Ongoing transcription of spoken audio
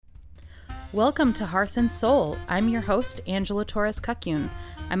Welcome to Hearth and Soul. I'm your host, Angela Torres Cucune.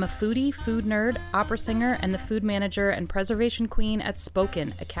 I'm a foodie, food nerd, opera singer, and the food manager and preservation queen at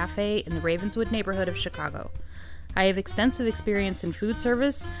Spoken, a cafe in the Ravenswood neighborhood of Chicago. I have extensive experience in food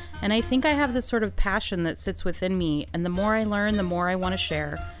service, and I think I have this sort of passion that sits within me, and the more I learn, the more I want to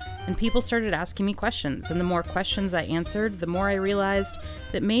share. And people started asking me questions, and the more questions I answered, the more I realized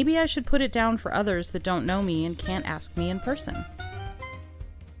that maybe I should put it down for others that don't know me and can't ask me in person.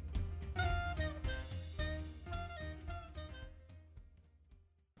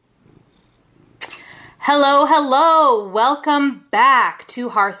 Hello, hello! Welcome back to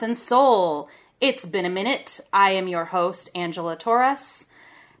Hearth and Soul. It's been a minute. I am your host, Angela Torres.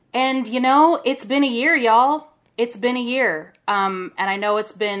 And you know, it's been a year, y'all. It's been a year. And I know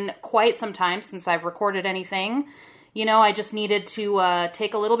it's been quite some time since I've recorded anything. You know, I just needed to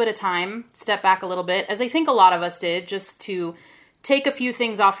take a little bit of time, step back a little bit, as I think a lot of us did, just to take a few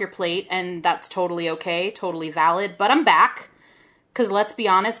things off your plate, and that's totally okay, totally valid. But I'm back. Because let's be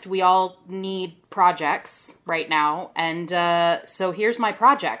honest, we all need projects right now. And so here's my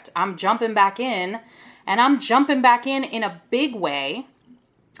project. I'm jumping back in, and I'm jumping back in a big way.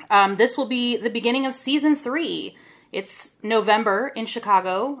 This will be the beginning of season 3. It's November in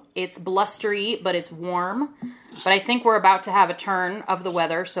Chicago. It's blustery, but it's warm. But I think we're about to have a turn of the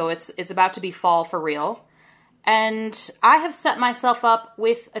weather, so it's about to be fall for real. And I have set myself up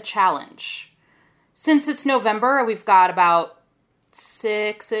with a challenge. Since it's November, we've got about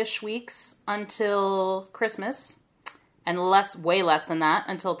 6-ish weeks until Christmas, and way less than that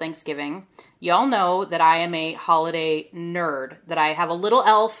until Thanksgiving. Y'all know that I am a holiday nerd, that I have a little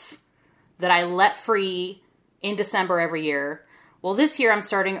elf that I let free in December every year. Well, this year I'm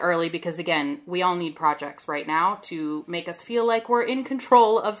starting early because, again, we all need projects right now to make us feel like we're in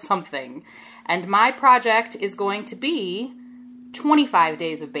control of something. And my project is going to be 25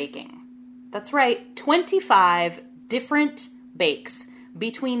 days of baking. That's right, 25 different bakes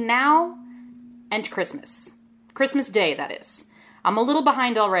between now and Christmas. Christmas Day, that is. I'm a little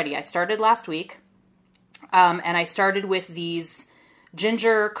behind already. I started last week, and I started with these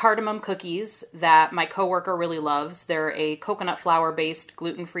ginger cardamom cookies that my coworker really loves. They're a coconut flour-based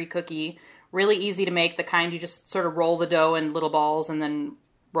gluten-free cookie, really easy to make, the kind you just sort of roll the dough in little balls and then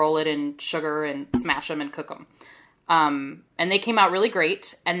roll it in sugar and smash them and cook them. And they came out really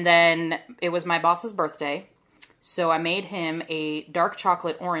great, and then it was my boss's birthday. So I made him a dark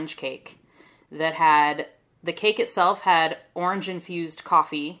chocolate orange cake that had, the cake itself had orange-infused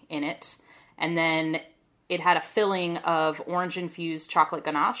coffee in it, and then it had a filling of orange-infused chocolate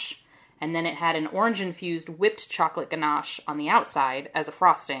ganache, and then it had an orange-infused whipped chocolate ganache on the outside as a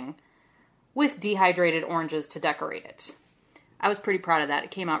frosting, with dehydrated oranges to decorate it. I was pretty proud of that. It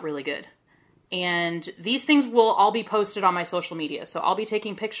came out really good. And these things will all be posted on my social media, so I'll be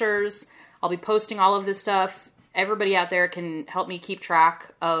taking pictures, I'll be posting all of this stuff. Everybody out there can help me keep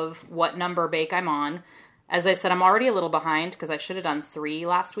track of what number bake I'm on. As I said, I'm already a little behind because I should have done 3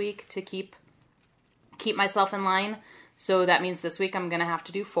 last week to keep myself in line. So that means this week I'm going to have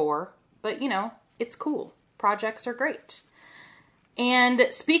to do 4. But, you know, it's cool. Projects are great. And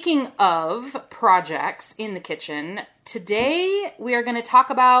speaking of projects in the kitchen, today we are going to talk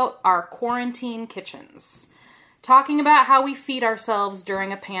about our quarantine kitchens. Talking about how we feed ourselves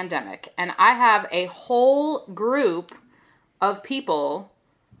during a pandemic. And I have a whole group of people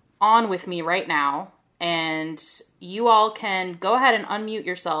on with me right now. And you all can go ahead and unmute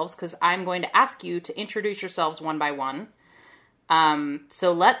yourselves because I'm going to ask you to introduce yourselves one by one.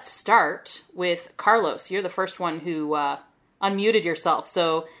 So let's start with Carlos. You're the first one who unmuted yourself.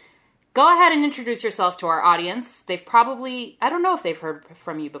 So go ahead and introduce yourself to our audience. They've probably, I don't know if they've heard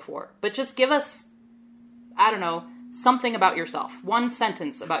from you before, but just give us, I don't know, something about yourself. One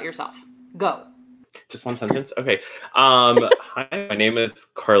sentence about yourself. Go. Just one sentence? Okay. Hi, my name is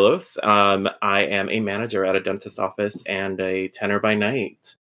Carlos. I am a manager at a dentist's office and a tenor by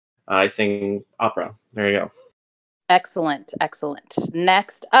night. I sing opera. There you go. Excellent, excellent.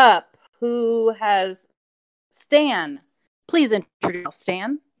 Next up, who has Stan? Please introduce yourself,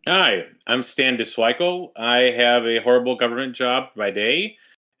 Stan. Hi, I'm Stan Diswykel. I have a horrible government job by day,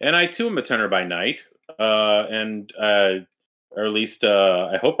 and I too am a tenor by night. Or at least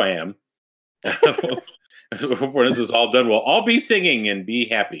I hope I am. When this is all done, we'll all be singing and be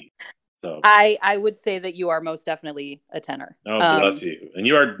happy. So I would say that you are most definitely a tenor. Oh, bless you. And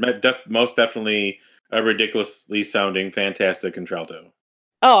you are most definitely a ridiculously sounding fantastic contralto.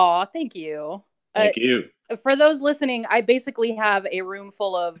 Oh, thank you. Thank you. For those listening, I basically have a room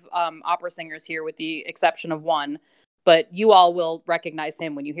full of opera singers here with the exception of one, but you all will recognize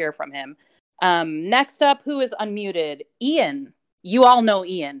him when you hear from him. Next up, who is unmuted? Ian. You all know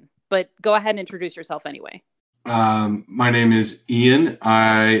Ian. but go ahead and introduce yourself anyway. My name is Ian.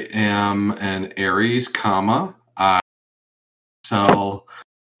 I am an Aries, I sell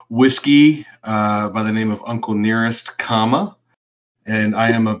whiskey by the name of Uncle Nearest, and I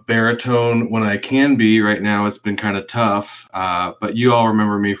am a baritone when I can be. Right now it's been kind of tough, but you all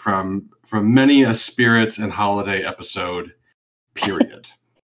remember me from many a spirits and holiday episode, period.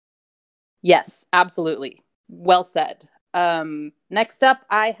 Yes, absolutely. Well said. Next up,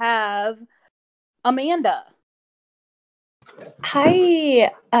 I have Amanda.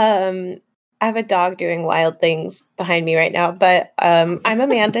 Hi. I have a dog doing wild things behind me right now, but I'm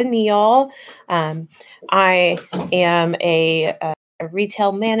Amanda Neal. I am a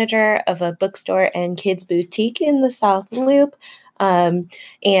retail manager of a bookstore and kids boutique in the South Loop. And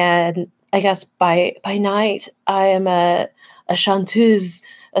I guess by night, I am a chanteuse,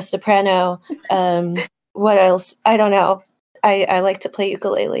 a soprano. What else? I don't know. I like to play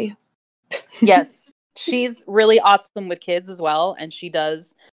ukulele. Yes, she's really awesome with kids as well, and she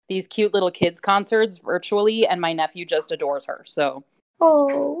does these cute little kids concerts virtually, and my nephew just adores her. So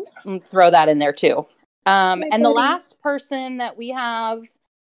throw that in there too. And the last person that we have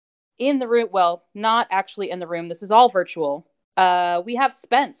in the room, well, not actually in the room, this is all virtual. We have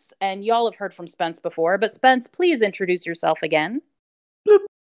Spence, and y'all have heard from Spence before, but Spence, please introduce yourself again. Bloop.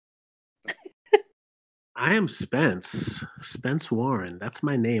 I am Spence Warren. That's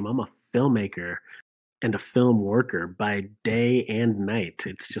my name. I'm a filmmaker and a film worker by day and night.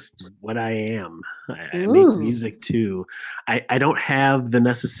 It's just what I am. I make music too. I don't have the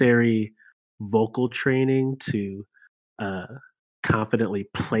necessary vocal training to confidently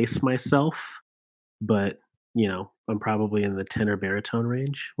place myself, but you know, I'm probably in the tenor baritone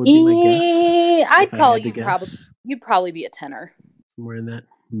range. Would be my guess. I'd call you'd probably be a tenor. Somewhere in that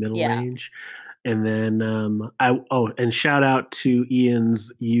middle range. And then and shout out to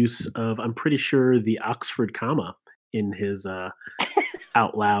Ian's use of, I'm pretty sure, the Oxford comma in his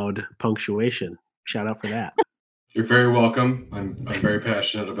out loud punctuation. Shout out for that. You're very welcome. I'm very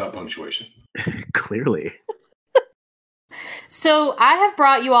passionate about punctuation. Clearly. So I have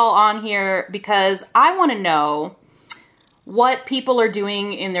brought you all on here because I want to know what people are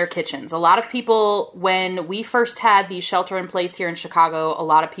doing in their kitchens. A lot of people, when we first had the shelter in place here in Chicago, a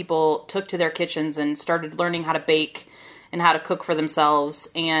lot of people took to their kitchens and started learning how to bake and how to cook for themselves.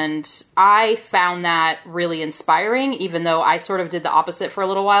 And I found that really inspiring, even though I sort of did the opposite for a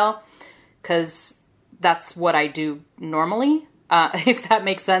little while, because that's what I do normally, if that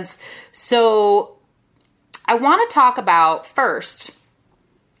makes sense. So I want to talk about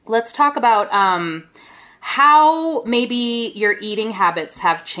let's talk about how maybe your eating habits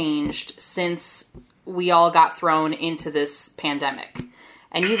have changed since we all got thrown into this pandemic.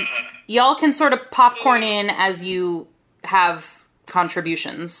 And y'all can sort of popcorn in as you have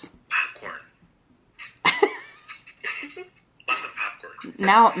contributions. Popcorn. Lots of popcorn.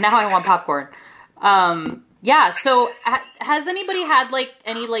 Now I want popcorn. So has anybody had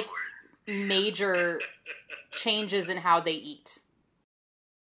any major changes in how they eat?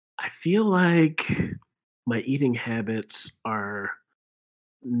 I feel like my eating habits are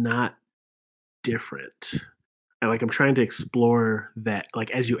not different. I'm trying to explore that.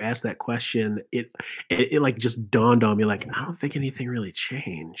 As you asked that question, it just dawned on me. I don't think anything really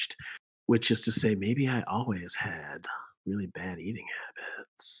changed, which is to say, maybe I always had really bad eating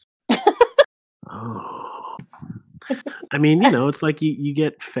habits. Oh, I mean, it's like you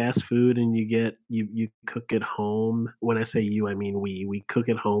get fast food and you cook at home. When I say you, I mean we cook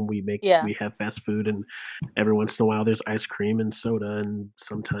at home. We have fast food, and every once in a while there's ice cream and soda, and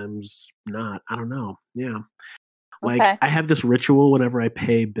sometimes not. I don't know. Yeah, I have this ritual whenever I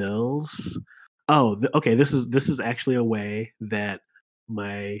pay bills. This is actually a way that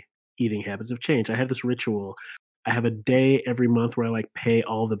my eating habits have changed. I have this ritual. I have a day every month where I pay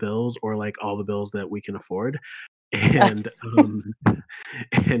all the bills, or all the bills that we can afford. And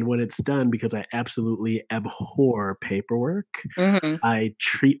and when it's done, because I absolutely abhor paperwork, I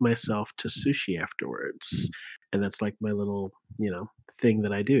treat myself to sushi afterwards. And that's my little, thing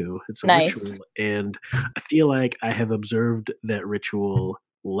that I do. It's a ritual. And I feel like I have observed that ritual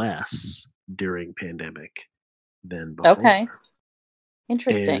less during pandemic than before. Okay.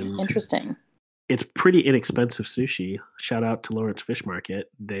 Interesting. It's pretty inexpensive sushi. Shout out to Lawrence Fish Market.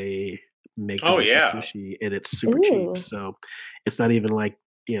 They make delicious sushi, and it's super cheap. So it's not even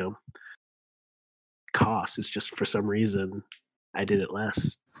cost. It's just, for some reason, I did it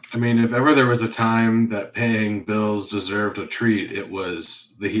less. I mean, if ever there was a time that paying bills deserved a treat, it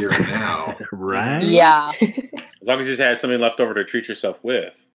was the here and now. Right? Yeah. As long as you had something left over to treat yourself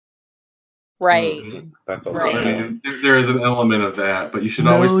with. Right. That's a Right. lot. I mean, there is an element of that, but you should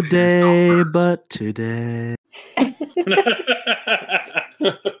No always pay yourself day first. but today.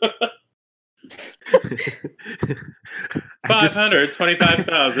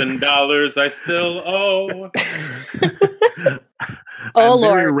 $525,000 I still owe. Oh, I'm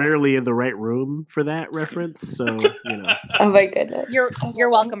very Lord. rarely in the right room for that reference, so you know. Oh my goodness. You're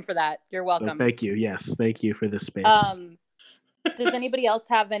welcome for that. You're So welcome. thank you. Yes, thank you for this space. Does anybody else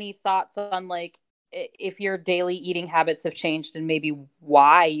have any thoughts on like if your daily eating habits have changed and maybe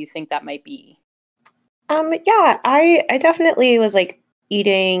why you think that might be? Yeah, I definitely was like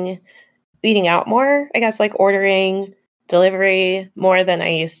eating out more. I guess like ordering delivery more than I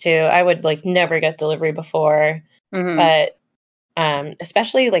used to. I would like never get delivery before, Mhm. but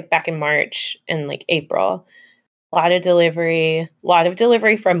especially like back in March and like April, a lot of delivery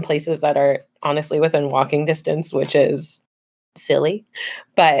from places that are honestly within walking distance, which is silly.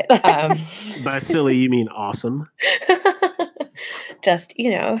 But By silly, you mean awesome. just,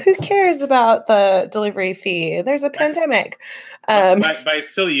 who cares about the delivery fee? There's a pandemic. By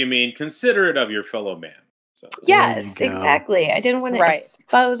silly, you mean considerate of your fellow man. So. Yes, There you go. exactly. I didn't want to Right.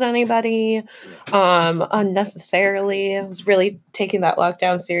 expose anybody unnecessarily. I was really taking that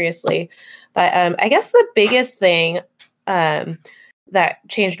lockdown seriously. But I guess the biggest thing that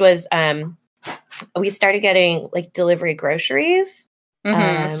changed was we started getting like delivery groceries,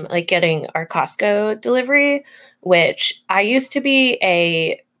 Mhm. like getting our Costco delivery, which I used to be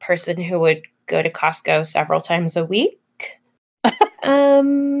a person who would go to Costco several times a week.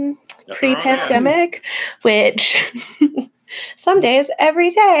 Pre-pandemic, which some days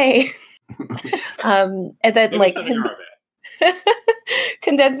every day. And then like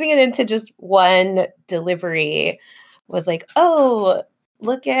condensing it into just one delivery was like, oh,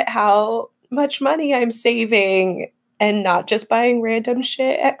 look at how much money I'm saving and not just buying random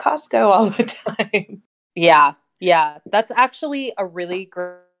shit at Costco all the time. Yeah. That's actually a really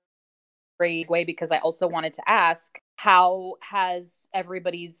great way because I also wanted to ask, how has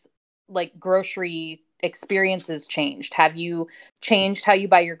everybody's like grocery experiences changed? Have you changed how you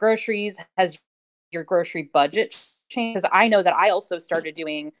buy your groceries? Has your grocery budget changed? Because I know that I also started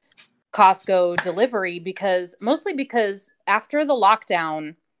doing Costco delivery mostly because after the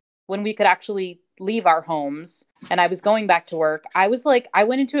lockdown, when we could actually leave our homes and I was going back to work, I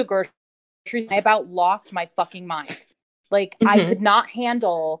went into a grocery store, I about lost my fucking mind. Like I could not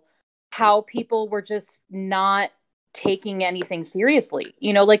handle how people were just not taking anything seriously.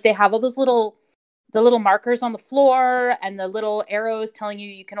 Like they have all those the little markers on the floor and the little arrows telling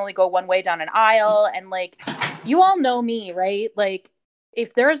you can only go one way down an aisle. And like, you all know me, right? Like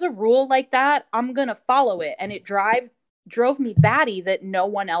if there's a rule like that, I'm going to follow it. And it drove me batty that no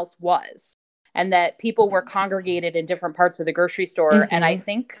one else was. And that people were congregated in different parts of the grocery store. And I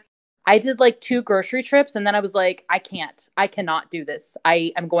think I did like 2 grocery trips. And then I was like, I cannot do this.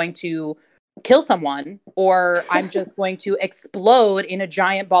 I am going to kill someone or I'm just going to explode in a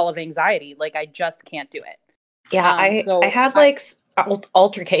giant ball of anxiety. Like I just can't do it. Yeah, I had like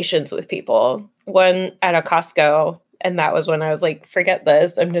altercations with people, one at a Costco, and that was when I was like, forget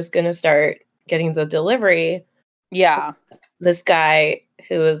this. I'm just going to start getting the delivery. Yeah. This guy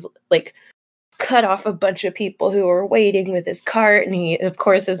who was like cut off a bunch of people who were waiting with his cart, and of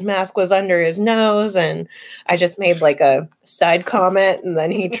course his mask was under his nose, and I just made like a side comment, and then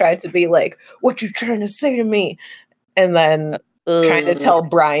he tried to be like, what you trying to say to me? And then trying to tell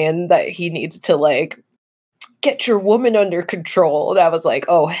Brian that he needs to like get your woman under control. That was like,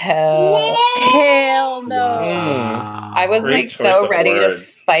 oh hell no. Wow. I was like so ready to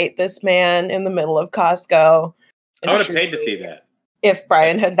fight this man in the middle of Costco. I would have paid to see that. If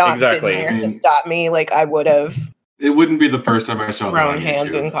Brian had not been there to stop me, like I would have. It wouldn't be the first time I saw that thrown on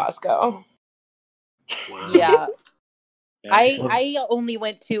hands YouTube. in Costco. Wow. Yeah. I only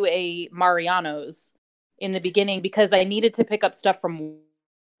went to a Mariano's in the beginning because I needed to pick up stuff from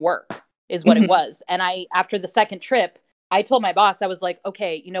work is what it was. And after the second trip, I told my boss, I was like,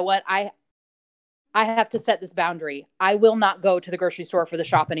 okay, you know what? I have to set this boundary. I will not go to the grocery store for the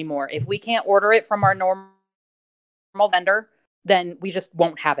shop anymore. If we can't order it from our normal vendor, then we just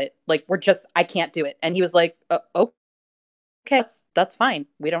won't have it. Like I can't do it. And he was like, okay, that's fine.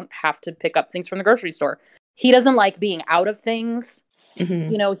 We don't have to pick up things from the grocery store. He doesn't like being out of things.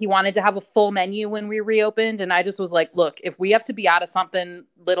 Mm-hmm. He wanted to have a full menu when we reopened. And I just was like, look, if we have to be out of something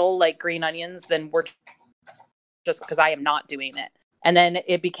little like green onions, then we're just because I am not doing it. And then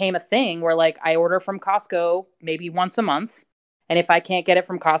it became a thing where like I order from Costco maybe once a month. And if I can't get it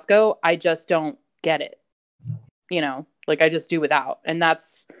from Costco, I just don't get it. Like I just do without. And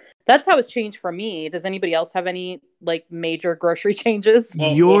that's That's how it's changed for me. Does anybody else have any like major grocery changes?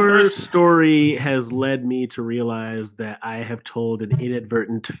 Your story has led me to realize that I have told an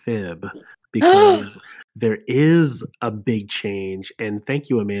inadvertent fib, because there is a big change. And thank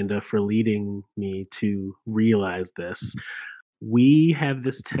you, Amanda, for leading me to realize this. We have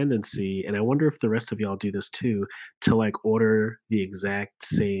this tendency, and I wonder if the rest of y'all do this too, to like order the exact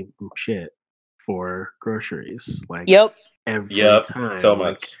same shit for groceries. Like every time. So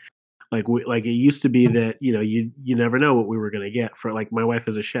much. Like it used to be that, you know, you never know what we were going to get. For like, my wife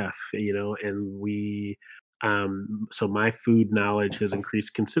is a chef, you know, and we so my food knowledge has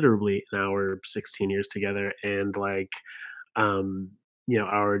increased considerably in our 16 years together, and like you know,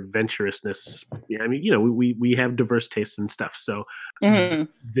 our adventurousness. I mean, you know, we have diverse tastes and stuff. So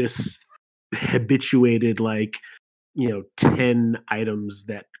this habituated, like, you know, 10 items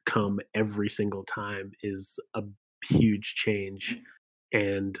that come every single time is a huge change.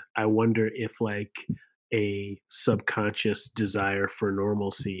 And I wonder if like a subconscious desire for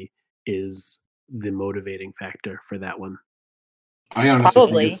normalcy is the motivating factor for that one. I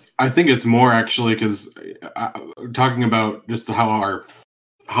honestly think it's more actually, because talking about just how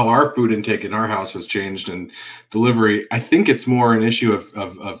our food intake in our house has changed and delivery, I think it's more an issue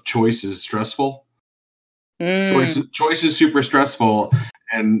of choice is stressful. Choice is super stressful,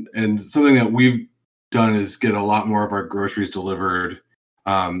 and something that we've done is get a lot more of our groceries delivered.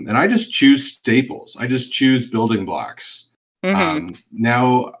 And I just choose staples. I just choose building blocks.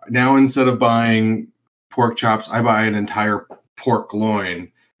 Now instead of buying pork chops, I buy an entire pork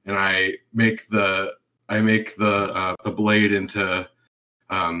loin, and I make the blade into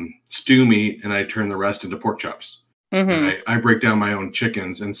stew meat, and I turn the rest into pork chops. And I break down my own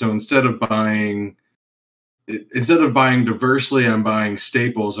chickens. And so instead of buying diversely, I'm buying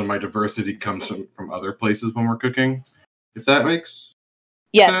staples, and my diversity comes from other places when we're cooking. If that makes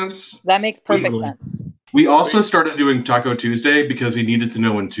sense. That makes perfect sense. We also started doing Taco Tuesday because we needed to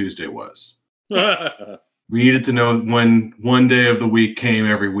know when Tuesday was. We needed to know when one day of the week came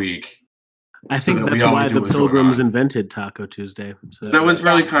every week. I think that's why the Pilgrims invented Taco Tuesday. So that was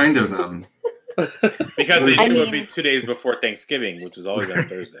really kind of them. Because they knew it would be 2 days before Thanksgiving, which is always on a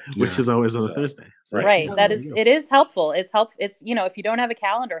Thursday. Which is always on a Thursday. So. Right. It is helpful. It's you know, if you don't have a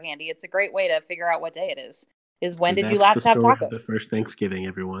calendar handy, it's a great way to figure out what day it is. When did you last have tacos? The first Thanksgiving,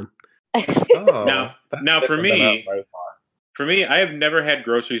 everyone. Now for me, I have never had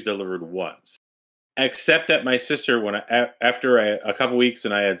groceries delivered once, except that my sister, after a couple weeks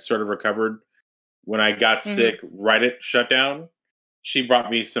and I had sort of recovered, when I got sick right at shutdown, she brought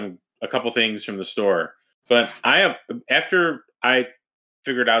me a couple things from the store. But after I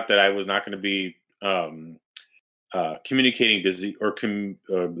figured out that I was not going to be communicating disease or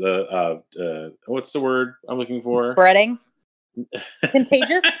what's the word I'm looking for? Spreading.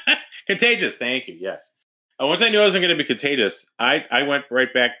 Contagious. Contagious. Thank you. Yes. Once I knew I wasn't going to be contagious, I went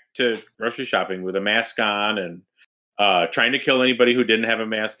right back to grocery shopping with a mask on and trying to kill anybody who didn't have a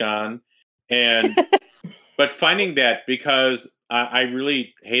mask on. But finding that, because I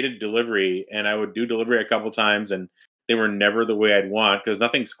really hated delivery, and I would do delivery a couple times, and they were never the way I'd want, because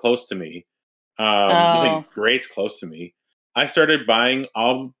nothing's close to me. Nothing great's close to me. I started buying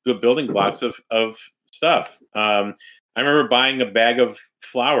all the building blocks of stuff. I remember buying a bag of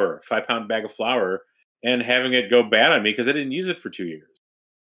flour, 5-pound bag of flour, and having it go bad on me because I didn't use it for 2 years.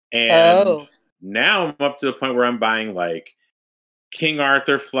 And now I'm up to the point where I'm buying like King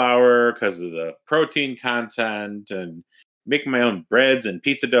Arthur flour because of the protein content, and making my own breads and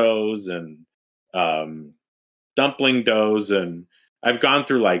pizza doughs and dumpling doughs. And I've gone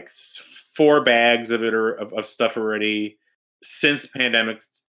through like 4 bags of it of stuff already since pandemic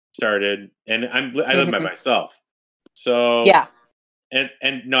started. And I live by myself. So yeah. And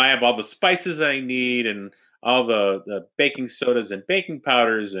no, I have all the spices that I need, and all the baking sodas and baking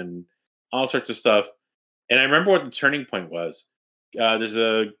powders and all sorts of stuff. And I remember what the turning point was. There's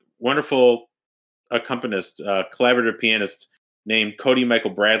a wonderful accompanist, collaborative pianist named Cody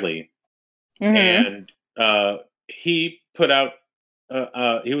Michael Bradley. And he put out,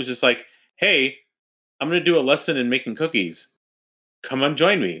 he was just like, hey, I'm going to do a lesson in making cookies. Come on,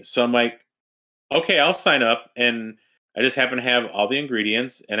 join me. So I'm like, okay, I'll sign up. And I just happen to have all the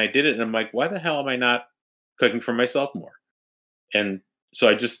ingredients, and I did it. And I'm like, why the hell am I not cooking for myself more? And so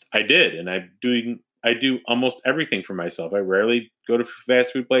I did. And I do almost everything for myself. I rarely go to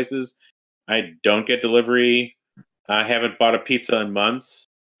fast food places. I don't get delivery. I haven't bought a pizza in months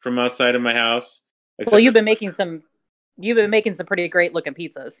from outside of my house. Well, you've been making some pretty great looking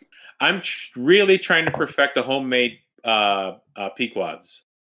pizzas. I'm really trying to perfect the homemade Pequods.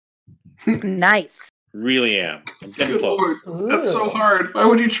 Nice. Really am. I'm getting Good close. Lord, that's so hard. Why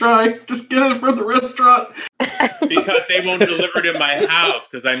would you try? Just get it from the restaurant. Because they won't deliver to my house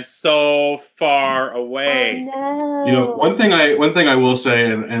because I'm so far away. Oh, no. You know, one thing I will say,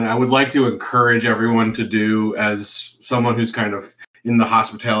 and I would like to encourage everyone to do as someone who's kind of in the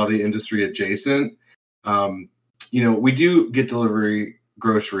hospitality industry adjacent. You know, we do get delivery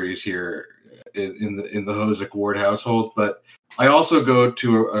groceries here in the Hosick Ward household, but I also go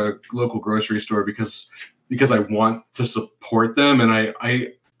to a local grocery store because I want to support them, and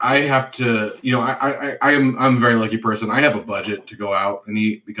I have to, you know, I'm a very lucky person. I have a budget to go out and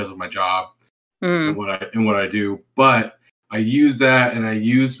eat because of my job and what I do, but I use that, and I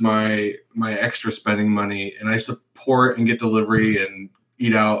use my extra spending money, and I support and get delivery and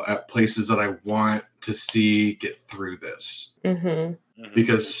eat out at places that I want to see get through this.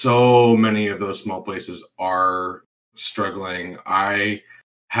 Because so many of those small places are struggling. I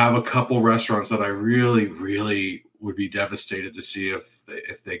have a couple restaurants that I really, really would be devastated to see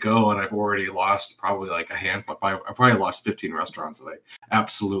if they go, and I've already lost probably like a handful. I've probably lost 15 restaurants that I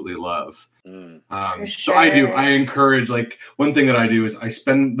absolutely love. So I encourage, like, one thing that I do is I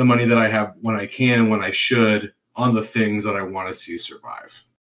spend the money that I have when I can, when I should, on the things that I want to see survive.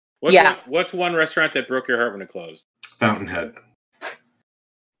 What's one restaurant that broke your heart when it closed? Fountainhead.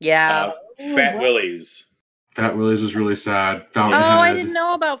 Yeah. Fat Willie's. Fat Willie's was really sad. Fountainhead. Oh, I didn't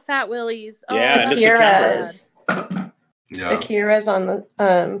know about Fat Willie's. Oh, Yeah, Akira's. Yeah. Akira's on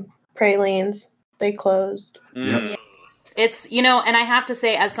the pralines. They closed. Yep. It's, you know, and I have to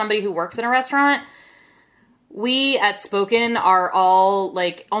say, as somebody who works in a restaurant, we at Spoken are all,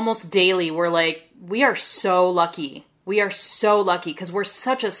 like, almost daily, we're like, we are so lucky. We are so lucky because we're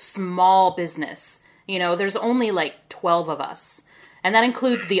such a small business. You know, there's only like 12 of us. And that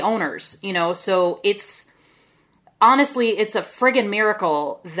includes the owners, you know, so it's, honestly, it's a friggin'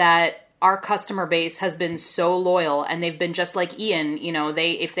 miracle that our customer base has been so loyal, and they've been just like Ian, you know,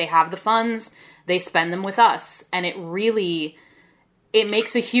 if they have the funds, they spend them with us. And it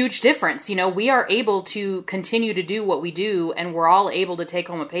makes a huge difference. You know, we are able to continue to do what we do, and we're all able to take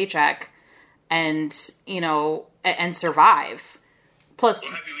home a paycheck and, you know, and survive. Plus,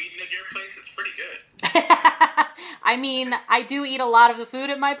 Well, have you eaten at your place? It's pretty good. I mean, I do eat a lot of the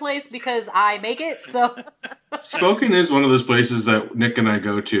food at my place because I make it, so. Spoken is one of those places that Nick and I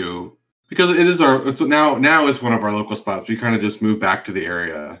go to because now it's one of our local spots. We kind of just moved back to the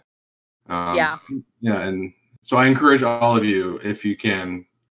area. Yeah, and so I encourage all of you, if you can,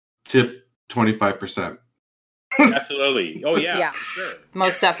 tip 25%. Absolutely. Oh yeah. Sure.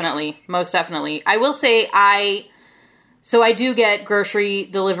 Most definitely. I will say I do get grocery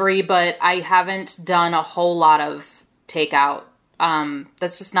delivery, but I haven't done a whole lot of takeout.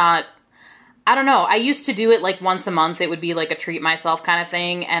 That's just not, I don't know. I used to do it like once a month. It would be like a treat myself kind of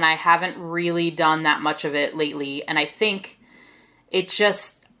thing. And I haven't really done that much of it lately. And I think it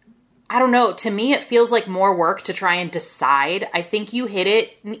just, I don't know. To me, it feels like more work to try and decide. I think you hit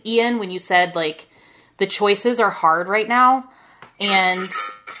it, Ian, when you said like the choices are hard right now. And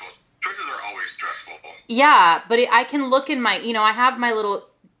Choices are always stressful. yeah, but I can look in my, you know, I have my little,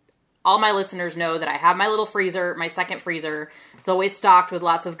 all my listeners know that I have my little freezer, my second freezer. It's always stocked with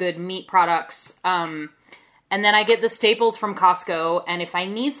lots of good meat products. And then I get the staples from Costco. And if I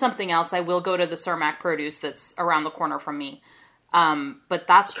need something else, I will go to the Cermak Produce that's around the corner from me. But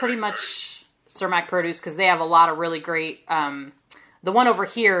that's pretty much Cermak Produce because they have a lot of really great, the one over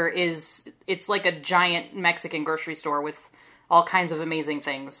here it's like a giant Mexican grocery store with all kinds of amazing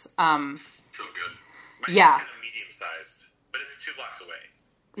things. So good. Yeah. Kind of medium sized, but it's 2 blocks away.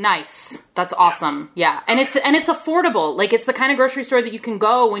 Nice. That's awesome. Yeah. And it's affordable. Like, it's the kind of grocery store that you can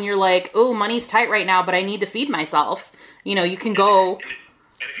go when you're like, oh, money's tight right now, but I need to feed myself. You know, you can go. And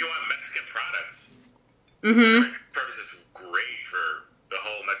if you want Mexican products, Purpose is great for the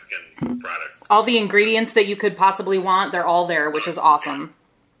whole Mexican products. All the ingredients that you could possibly want, they're all there, which is awesome.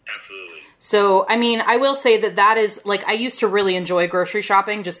 Absolutely. So, I mean, I will say that is, like, I used to really enjoy grocery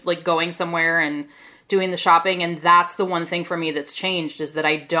shopping, just, like, going somewhere and doing the shopping, and that's the one thing for me that's changed, is that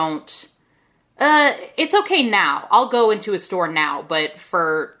I don't, it's okay now. I'll go into a store now, but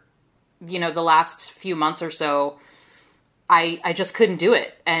for, you know, the last few months or so, I just couldn't do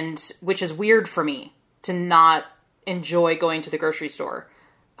it, and, which is weird for me, to not enjoy going to the grocery store.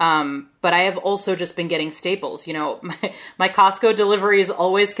 But I have also just been getting staples. You know, my Costco deliveries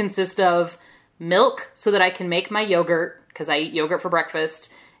always consist of milk so that I can make my yogurt, because I eat yogurt for breakfast.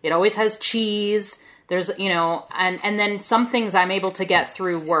 It always has cheese. There's, you know, and then some things I'm able to get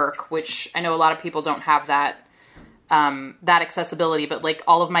through work, which I know a lot of people don't have that accessibility, but like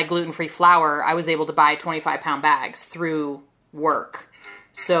all of my gluten-free flour, I was able to buy 25-pound bags through work.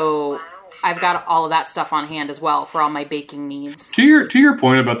 So I've got all of that stuff on hand as well for all my baking needs. To your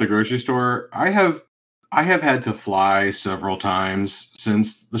point about the grocery store, I have had to fly several times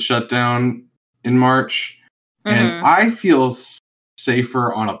since the shutdown in March, and I feel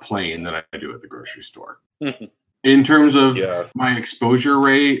safer on a plane than I do at the grocery store. In terms of my exposure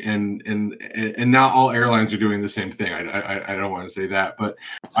rate, and not all airlines are doing the same thing. I don't want to say that, but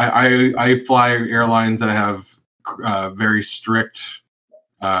I fly airlines that have very strict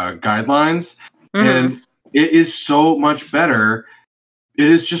guidelines, and it is so much better. It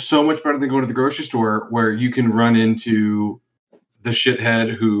is just so much better than going to the grocery store, where you can run into the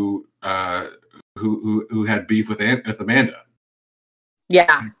shithead who had beef with Amanda.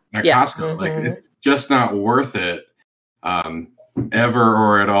 Yeah, at Costco. Like, it's just not worth it, ever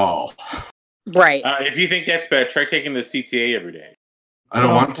or at all. Right. If you think that's bad, try taking the CTA every day. I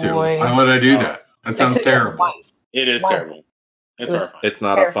don't want to. Why would I do that? That sounds terrible. It is terrible. It's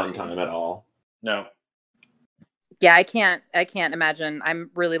not a fun time at all. No. Yeah, I can't imagine. I'm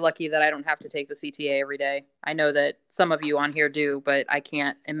really lucky that I don't have to take the CTA every day. I know that some of you on here do, but I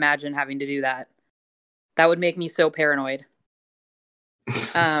can't imagine having to do that. That would make me so paranoid.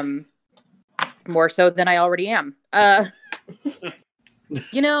 More so than I already am.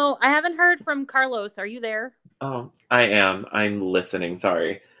 You know, I haven't heard from Carlos. Are you there? Oh, I am. I'm listening.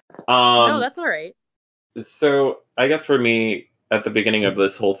 Sorry. No, that's all right. So I guess for me, at the beginning of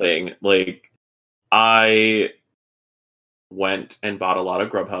this whole thing, like, I went and bought a lot of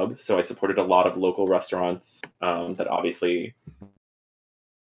Grubhub. So I supported a lot of local restaurants that obviously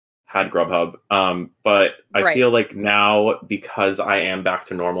had Grubhub. But I feel like now, because I am back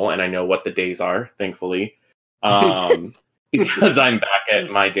to normal and I know what the days are, thankfully, because I'm back at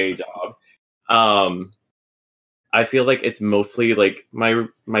my day job, I feel like it's mostly like my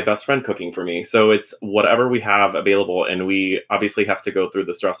best friend cooking for me. So it's whatever we have available, and we obviously have to go through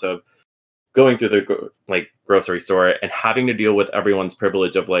the stress of going through the grocery store and having to deal with everyone's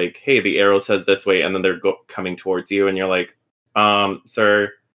privilege of like, hey, the arrow says this way, and then they're coming towards you, and you're like,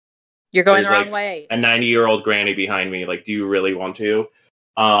 sir, you're going the wrong way. A 90-year-old granny behind me. Like, do you really want to?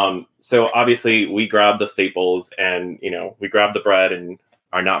 So obviously we grab the staples, and we grab the bread, and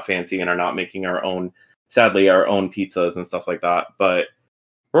are not fancy and are not making our own pizzas and stuff like that. But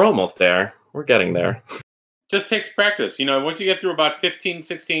we're almost there. We're getting there. Just takes practice. Once you get through about 15,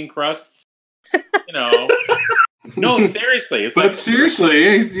 16 crusts, No, seriously.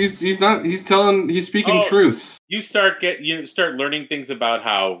 Seriously, he's speaking truths. You start learning things about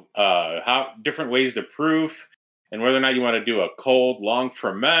how different ways to proof, and whether or not you want to do a cold, long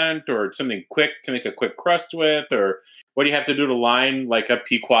ferment or something quick to make a quick crust with, or what do you have to do to line like a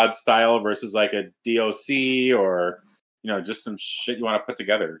Pequod style versus like a DOC, or just some shit you want to put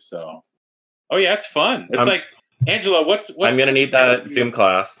together. So, oh yeah, it's fun. It's like, Angela, what's I'm gonna need that Zoom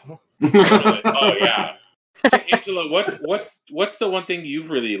class. Oh yeah. So, Angela, what's the one thing you've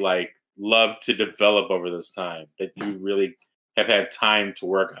really loved to develop over this time that you really have had time to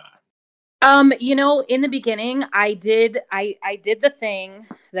work on? In the beginning, I did the thing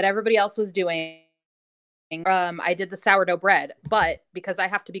that everybody else was doing. I did the sourdough bread, but because I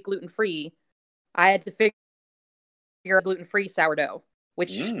have to be gluten-free, I had to figure out gluten-free sourdough,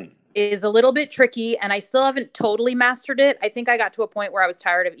 which is a little bit tricky, and I still haven't totally mastered it. I think I got to a point where I was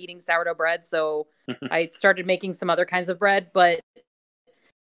tired of eating sourdough bread, so I started making some other kinds of bread. But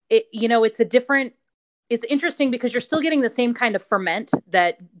it's interesting because you're still getting the same kind of ferment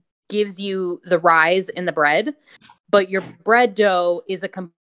that gives you the rise in the bread, but your bread dough is a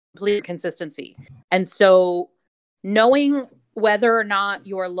complete consistency. And so knowing whether or not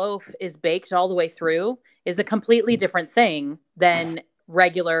your loaf is baked all the way through is a completely different thing than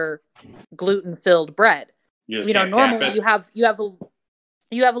regular gluten-filled bread. Normally you have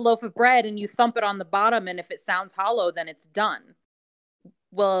a loaf of bread and you thump it on the bottom, and if it sounds hollow, then it's done.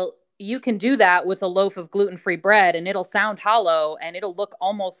 Well, you can do that with a loaf of gluten-free bread, and it'll sound hollow, and it'll look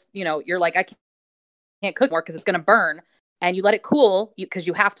almost, you're like, I can't cook more because it's going to burn. And you let it cool, because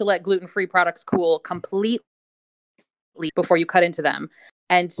you have to let gluten-free products cool completely before you cut into them,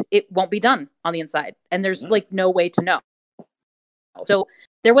 and it won't be done on the inside. And there's no way to know. So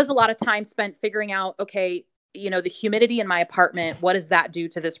there was a lot of time spent figuring out, okay, the humidity in my apartment, what does that do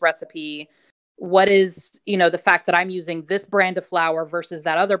to this recipe? What is, the fact that I'm using this brand of flour versus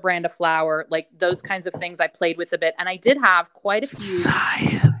that other brand of flour, like those kinds of things I played with a bit. And I did have quite a few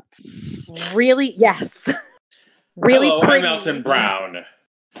science. Really, yes. Really Hello, pretty. I'm Elton Brown.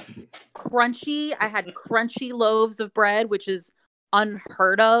 Crunchy. I had crunchy loaves of bread, which is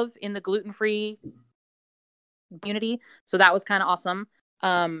unheard of in the gluten-free community. So that was kind of awesome.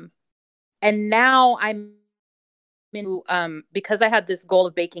 And now I'm because I had this goal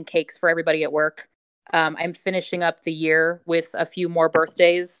of baking cakes for everybody at work. I'm finishing up the year with a few more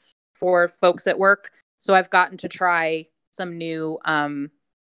birthdays for folks at work. So I've gotten to try some new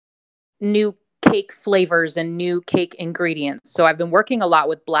cake flavors and new cake ingredients. So I've been working a lot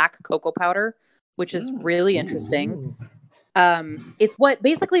with black cocoa powder, which is really interesting. It's what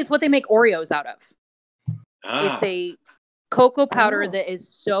they make Oreos out of. It's a cocoa powder that is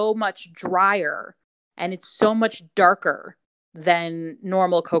so much drier and it's so much darker than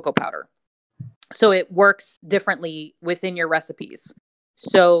normal cocoa powder. So it works differently within your recipes.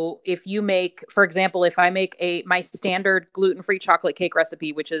 So if you make, for example, if I make my standard gluten-free chocolate cake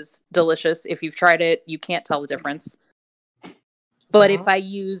recipe, which is delicious, if you've tried it, you can't tell the difference. But if I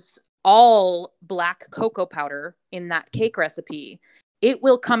use all black cocoa powder in that cake recipe, it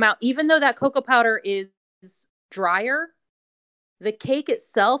will come out, even though that cocoa powder is drier, the cake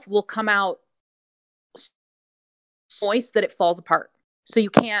itself will come out moist that it falls apart. So you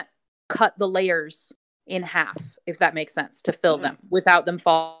can't cut the layers in half, if that makes sense, to fill them without them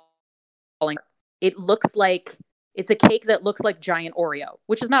falling. It looks like it's a cake that looks like giant Oreo,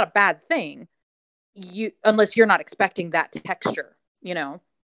 which is not a bad thing, unless you're not expecting that texture, you know.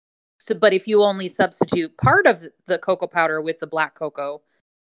 So, but if you only substitute part of the cocoa powder with the black cocoa,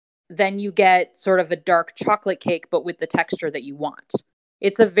 then you get sort of a dark chocolate cake, but with the texture that you want.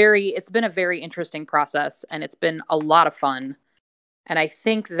 It's been a very interesting process, and it's been a lot of fun. And I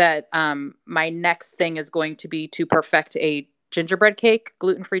think that my next thing is going to be to perfect a gingerbread cake,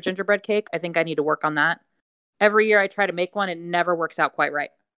 gluten-free gingerbread cake. I think I need to work on that. Every year I try to make one, it never works out quite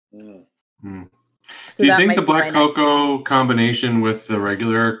right. So So do you think the black cocoa combination with the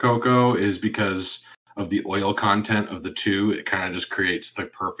regular cocoa is because of the oil content of the two? It kind of just creates the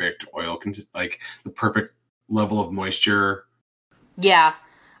perfect like the perfect level of moisture. Yeah.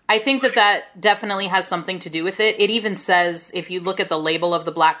 I think that definitely has something to do with it. It even says, if you look at the label of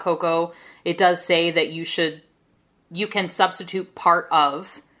the black cocoa, it does say that you can substitute part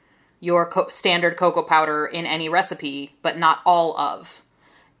of your standard cocoa powder in any recipe, but not all of.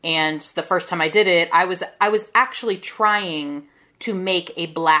 And the first time I did it, I was actually trying to make a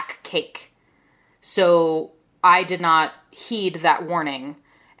black cake. So I did not heed that warning.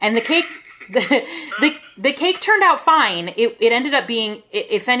 And the cake, the cake turned out fine. It ended up being,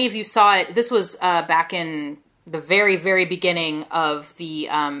 if any of you saw it, this was back in the very, very beginning of the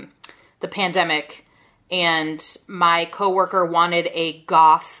pandemic, and my coworker wanted a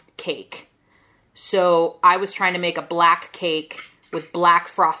goth cake. So I was trying to make a black cake with black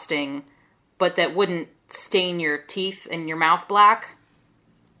frosting, but that wouldn't stain your teeth and your mouth black.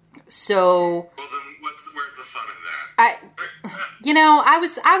 So, well, then where's the fun in that?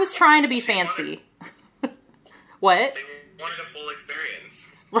 I was trying to be fancy. What? They wanted a full experience.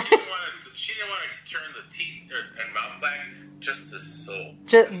 She didn't want to turn the teeth and mouth black, just the soul.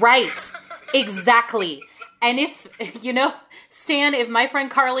 Right. Exactly. And if, Stan, if my friend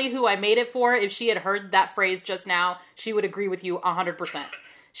Carly, who I made it for, if she had heard that phrase just now, she would agree with you 100%.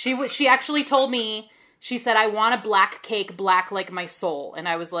 She actually told me, she said, I want a black cake, black like my soul. And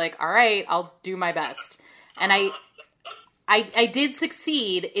I was like, all right, I'll do my best. And I did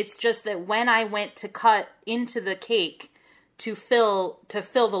succeed. It's just that when I went to cut into the cake to fill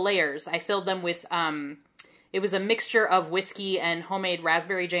the layers, I filled them with, it was a mixture of whiskey and homemade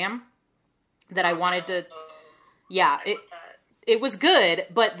raspberry jam that I wanted to, it was good,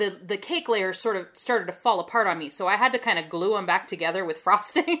 but the cake layers sort of started to fall apart on me. So I had to kind of glue them back together with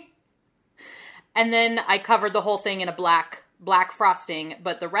frosting. And then I covered the whole thing in a black frosting,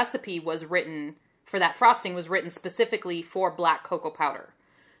 but the recipe was written for that frosting was written specifically for black cocoa powder.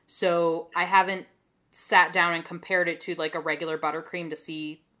 So I haven't sat down and compared it to like a regular buttercream to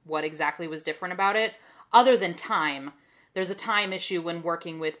see what exactly was different about it, other than time. There's a time issue when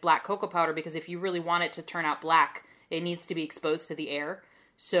working with black cocoa powder, because if you really want it to turn out black, it needs to be exposed to the air.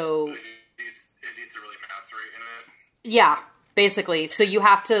 So it needs to really macerate in it? Yeah, basically. So you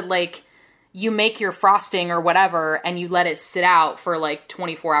have to you make your frosting or whatever, and you let it sit out for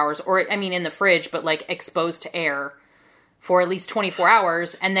 24 hours, or in the fridge, but exposed to air for at least 24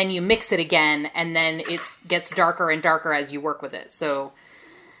 hours, and then you mix it again, and then it gets darker and darker as you work with it. So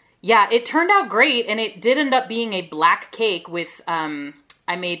yeah, it turned out great, and it did end up being a black cake with, I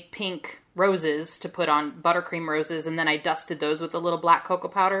made pink roses to put on, buttercream roses, and then I dusted those with a little black cocoa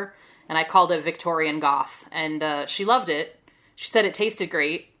powder, and I called it Victorian Goth, and she loved it. She said it tasted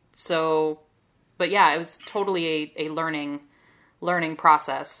great. So, but yeah, it was totally a learning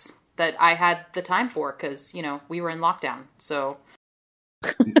process that I had the time for, because, we were in lockdown. So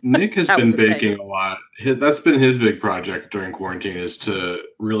Nick has been baking a lot. That's been his big project during quarantine, is to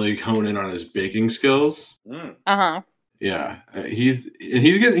really hone in on his baking skills. Yeah, he's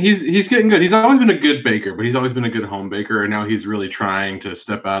getting good. He's always been a good baker, but he's always been a good home baker, and now he's really trying to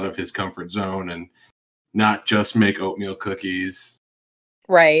step out of his comfort zone and not just make oatmeal cookies.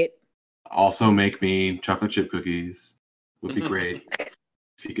 Right. Also make me chocolate chip cookies. Would be great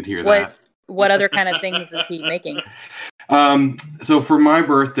if you could hear that. What other kind of things is he making? So for my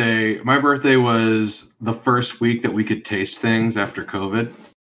birthday was the first week that we could taste things after COVID.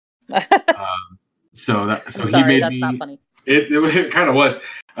 So Sorry, he made that's me. Not funny. It kind of was.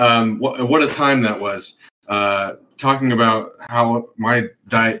 What a time that was. Talking about how my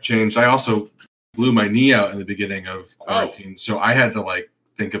diet changed. I also blew my knee out in the beginning of quarantine, so I had to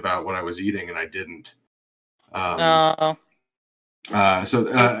think about what I was eating, and I didn't.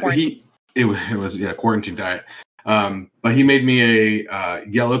 It was quarantine diet. But he made me a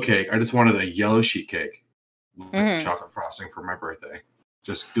yellow cake. I just wanted a yellow sheet cake with chocolate frosting for my birthday.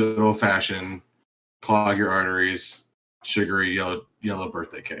 Just good old fashioned, clog your arteries, sugary yellow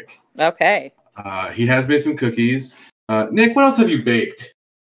birthday cake. Okay. He has made some cookies. Nick, what else have you baked?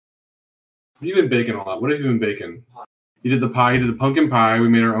 You've been baking a lot. What have you been baking? You did the pie. You did the pumpkin pie. We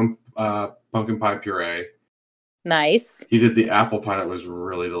made our own pumpkin pie puree. Nice. He did the apple pie that was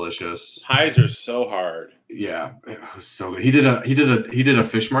really delicious. Pies are so hard. Yeah, it was so good. He did a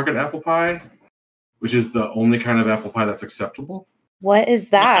fish market apple pie, which is the only kind of apple pie that's acceptable. What is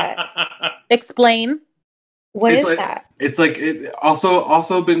that? Explain. What is that? It's it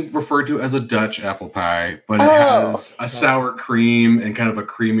also been referred to as a Dutch apple pie, but it has a sour cream and kind of a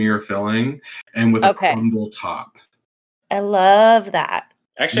creamier filling, and with a crumble top. I love that.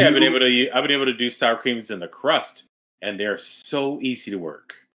 Actually, I've been able to do sour creams in the crust, and they're so easy to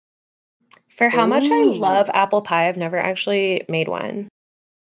work. For how much I love apple pie, I've never actually made one.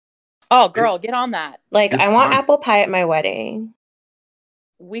 Oh, girl, get on that. I want apple pie at my wedding.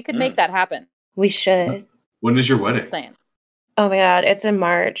 We could make that happen. We should. When is your wedding? Oh my god, it's in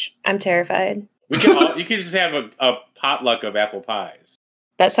March. I'm terrified. You could just have a potluck of apple pies.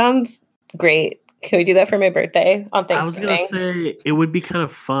 That sounds great. Can we do that for my birthday on Thanksgiving? I was gonna say it would be kind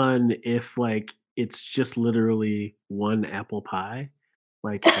of fun if it's just literally one apple pie,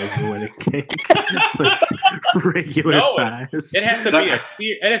 as your wedding cake, regular size. It has to be a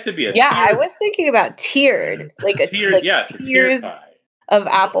tier. It has to be a tier. I was thinking about tiered, a tiered tiers pie of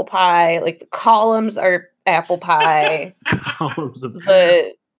apple pie. The columns are apple pie. Columns of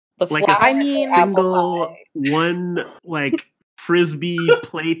the single one frisbee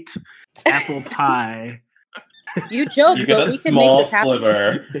plate apple pie. You joke, you but we could make this happen.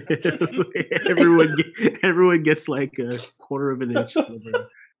 Sliver. everyone gets a quarter of an inch sliver.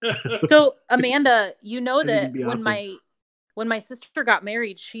 So Amanda, you know that awesome. when my sister got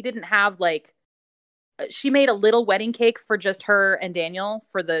married, she didn't have she made a little wedding cake for just her and Daniel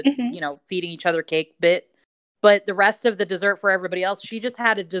for the feeding each other cake bit, but the rest of the dessert for everybody else, she just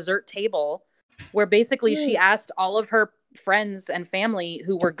had a dessert table where basically she asked all of her friends and family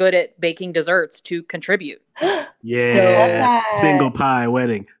who were good at baking desserts to contribute. Yeah. Single pie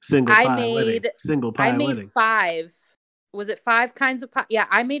wedding. I made 5. Was it 5 kinds of pie? Yeah,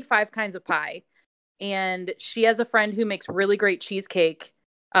 I made 5 kinds of pie. And she has a friend who makes really great cheesecake.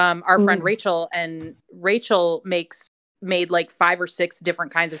 Our friend Rachel, and Rachel made 5 or 6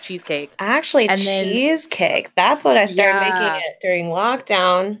 different kinds of cheesecake. Actually, cheesecake. That's what I started making it during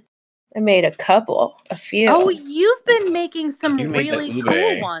lockdown. I made a few. Oh, you've been making some really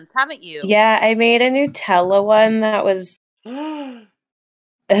cool ones, haven't you? Yeah, I made a Nutella one that was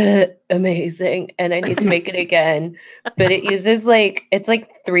amazing, and I need to make it again. But it uses it's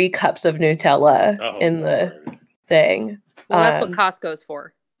 3 cups of Nutella in the thing. Well, that's what Costco's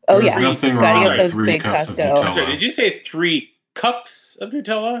for. Oh yeah, nothing gotta wrong get those with 3 big cups of Costco. Nutella. So did you say 3 cups of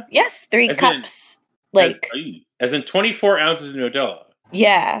Nutella? Yes, 3 cups. As in 24 ounces of Nutella.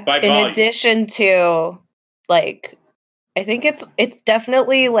 Yeah. By in volume. Addition to I think it's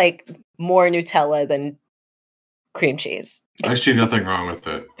definitely more Nutella than cream cheese. I see nothing wrong with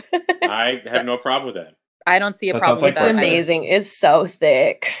it. I have no problem with that. I don't see a problem with that. It's amazing. It's so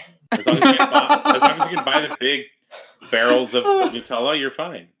thick. As long as you can buy the big barrels of Nutella, you're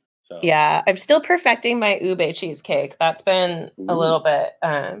fine. So yeah, I'm still perfecting my ube cheesecake. That's been a little bit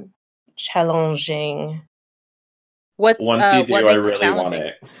challenging. Once you do, I really want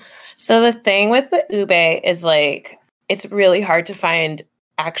it. So the thing with the ube is it's really hard to find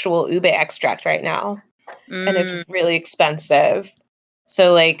actual ube extract right now. And it's really expensive.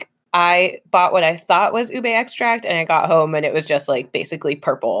 So I bought what I thought was ube extract, and I got home and it was just basically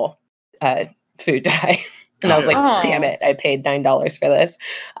purple food dye. And I was like, damn it, I paid $9 for this.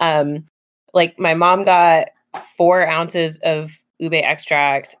 Like my mom got 4 ounces of ube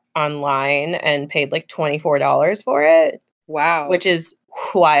extract online and paid like $24 for it. Wow. Which is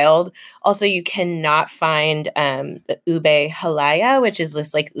wild. Also, you cannot find the ube halaya, which is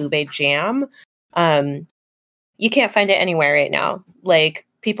this like ube jam. You can't find it anywhere right now. Like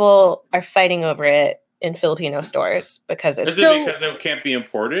people are fighting over it in Filipino stores because it's because it can't be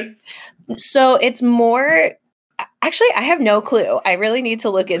imported. So it's more. Actually, I have no clue. I really need to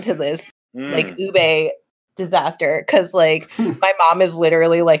look into this like ube disaster because like my mom is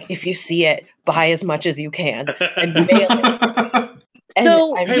literally like, if you see it, buy as much as you can and mail it.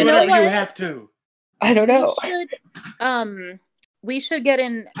 So you know what? You have to. I don't know. We should get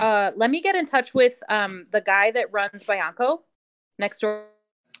in. Let me get in touch with the guy that runs Bianco next door.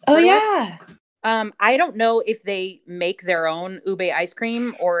 Oh yeah. I don't know if they make their own ube ice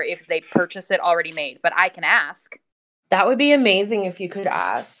cream or if they purchase it already made, but I can ask. That would be amazing if you could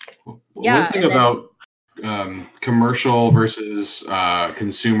ask. Well, one thing about commercial versus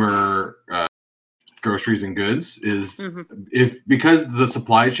consumer groceries and goods is because the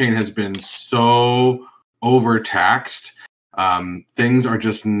supply chain has been so overtaxed, things are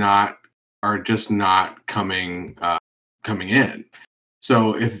just not coming in.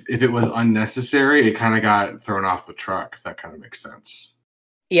 So if it was unnecessary, it kind of got thrown off the truck. If that kind of makes sense.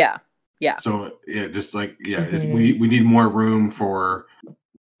 Yeah. Yeah. So just like if we need more room for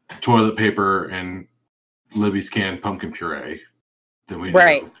toilet paper and Libby's canned pumpkin puree than we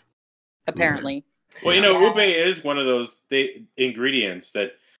do. Apparently. Well, ube is one of those ingredients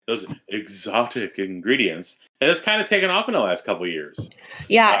those exotic ingredients that has kind of taken off in the last couple of years.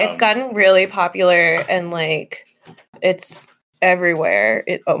 Yeah, it's gotten really popular and like it's everywhere.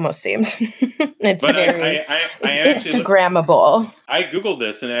 It almost seems. It's but very it's Instagrammable. I googled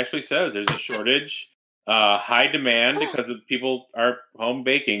this and it actually says there's a shortage, high demand because of people are home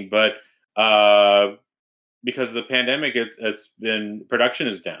baking, but because of the pandemic, it's been production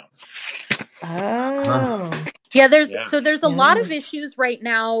is down. Oh. Yeah, there's a lot of issues right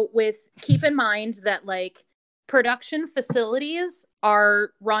now with keep in mind that like production facilities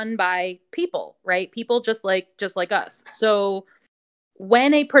are run by people, right? People just like us. So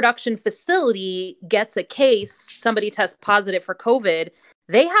when a production facility gets a case, somebody tests positive for COVID,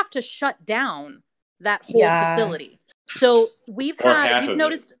 they have to shut down that whole facility. So we've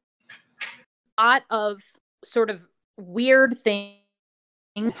noticed a lot of sort of weird things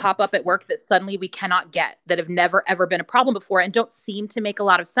pop up at work that suddenly we cannot get, that have never ever been a problem before and don't seem to make a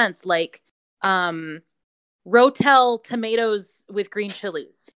lot of sense, like Rotel tomatoes with green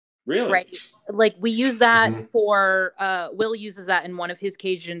chilies. Really? Right. Like we use that for Will uses that in one of his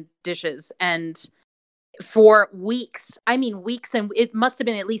Cajun dishes, and for weeks, and it must have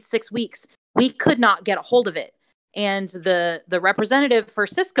been at least 6 weeks, we could not get a hold of it. And the representative for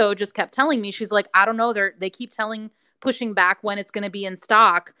Cisco just kept telling me, she's like, I don't know, they keep pushing back when it's going to be in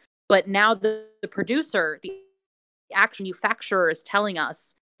stock, but now the producer, the actual manufacturer, is telling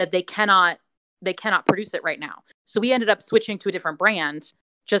us that they cannot produce it right now. So we ended up switching to a different brand.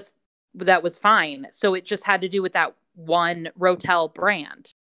 Just that was fine. So it just had to do with that one Rotel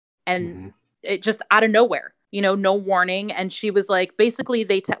brand, and it just out of nowhere, no warning. And she was like, basically,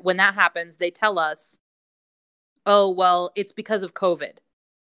 when that happens, they tell us, oh well, it's because of COVID.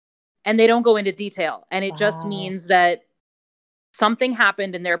 And they don't go into detail. And it just means that something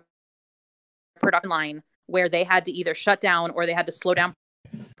happened in their production line where they had to either shut down or they had to slow down.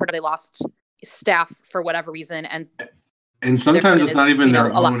 They lost staff for whatever reason. And sometimes it's not even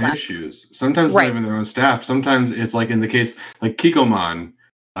their own issues. Sometimes it's not even their own staff. Sometimes it's like in the case, like Kikkoman,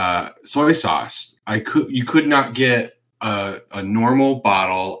 soy sauce. You could not get a normal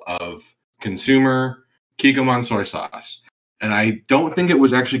bottle of consumer Kikkoman soy sauce. And I don't think it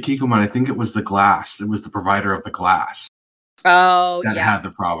was actually Kikkoman. I think it was the glass. It was the provider of the glass. Oh, that had the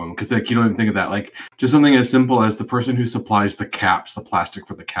problem. Because like you don't even think of that. Like just something as simple as the person who supplies the caps, the plastic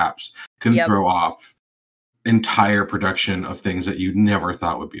for the caps, can throw off entire production of things that you never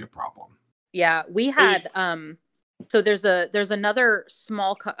thought would be a problem. Yeah, we had so there's another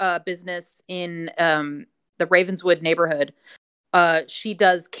small business in the Ravenswood neighborhood. She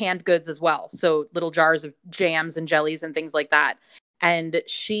does canned goods as well, so little jars of jams and jellies and things like that. And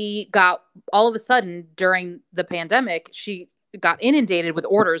she got, all of a sudden during the pandemic, she got inundated with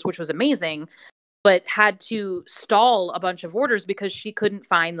orders, which was amazing, but had to stall a bunch of orders because she couldn't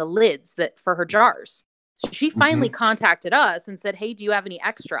find the lids for her jars. So she finally contacted us and said, hey, do you have any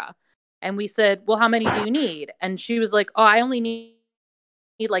extra? And we said, well, how many do you need? And she was like, oh, I only need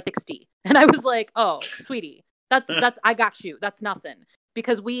like 60. And I was like, oh, sweetie, that's I got you. That's nothing.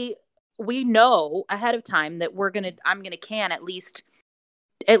 Because we we know ahead of time that I'm gonna can at least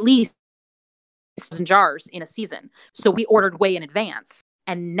in jars in a season. So we ordered way in advance.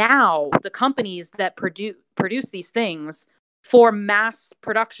 And now the companies that produce these things for mass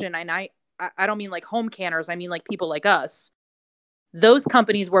production, and I don't mean like home canners, I mean like people like us. Those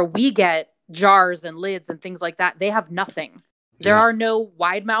companies where we get jars and lids and things like that, they have nothing. There are no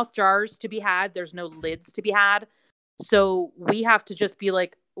wide mouth jars to be had. There's no lids to be had. So we have to just be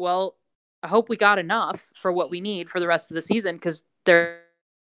like, well, I hope we got enough for what we need for the rest of the season, because there's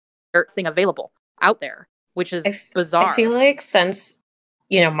nothing available out there, which is bizarre. I feel like since,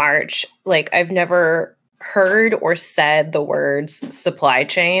 March, like I've never heard or said the words supply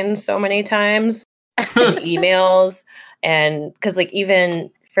chain so many times in emails. And because like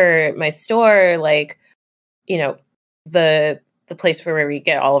even for my store, like, the place where we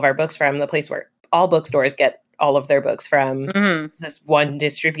get all of our books from, the place where all bookstores get all of their books from, this one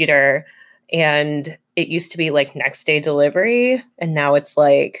distributor. And it used to be like next day delivery. And now it's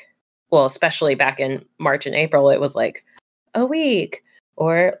like, well, especially back in March and April, it was like a week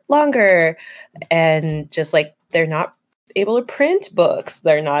or longer. And just like, they're not able to print books.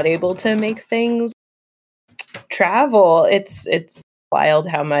 They're not able to make things travel. It's wild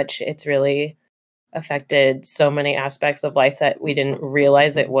how much it's really affected so many aspects of life that we didn't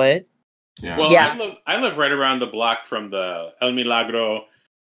realize it would. Yeah. Well, I live right around the block from the El Milagro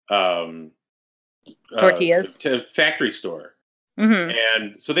tortillas factory store.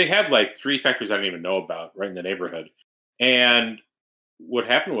 And so they have like 3 factories I don't even know about right in the neighborhood. And what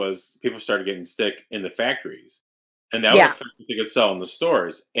happened was people started getting sick in the factories, and that was affecting what they could sell in the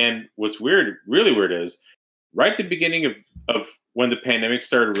stores. And what's really weird is right at the beginning of when the pandemic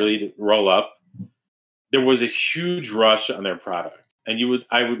started really to roll up, there was a huge rush on their product. And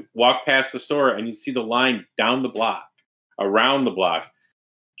I would walk past the store and you'd see the line down the block, around the block,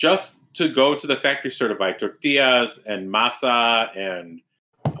 just to go to the factory store to buy tortillas and masa and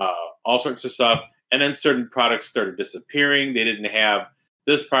all sorts of stuff. And then certain products started disappearing. They didn't have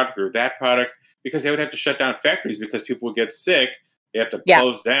this product or that product because they would have to shut down factories because people would get sick. They have to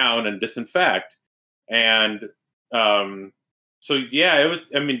close down and disinfect. And so, it was,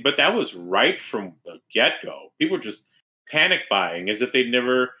 but that was right from the get-go. People were just panic buying as if they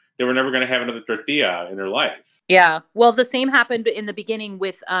were never going to have another tortilla in their life. Yeah. Well, the same happened in the beginning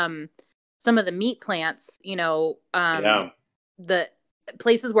with some of the meat plants, the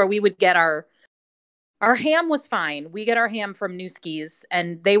places where we would get our ham was fine. We get our ham from Newski's,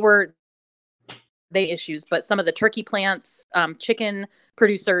 and they issues, but some of the turkey plants, chicken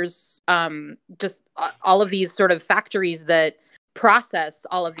producers, just all of these sort of factories that process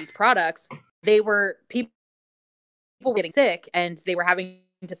all of these products, people were getting sick and they were having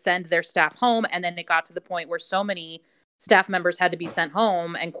to send their staff home. And then it got to the point where so many staff members had to be sent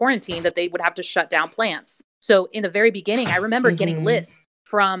home and quarantined that they would have to shut down plants. So in the very beginning, I remember getting lists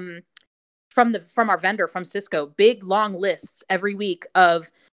from our vendor, from Cisco, big long lists every week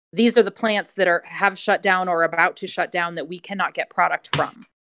of these are the plants that have shut down or about to shut down that we cannot get product from.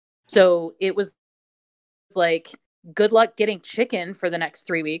 So it was like, good luck getting chicken for the next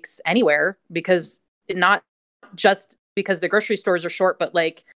 3 weeks anywhere, because not just because the grocery stores are short, but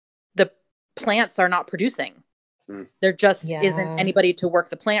like the plants are not producing. There just isn't anybody to work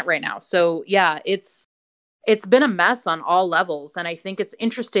the plant right now. So it's been a mess on all levels. And I think it's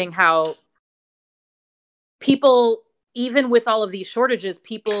interesting how people, even with all of these shortages,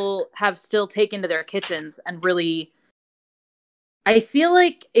 people have still taken to their kitchens and really, I feel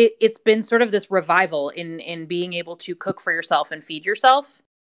like it's been sort of this revival in being able to cook for yourself and feed yourself,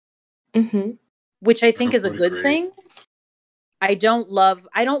 which I think is a good thing. I don't love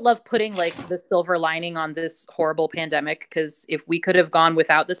putting like the silver lining on this horrible pandemic, because if we could have gone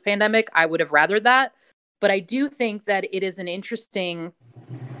without this pandemic, I would have rathered that. But I do think that it is an interesting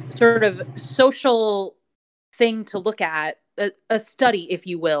sort of social thing to look at, a study, if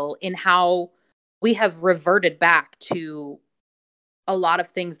you will, in how we have reverted back to a lot of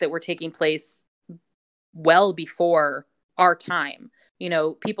things that were taking place well before our time.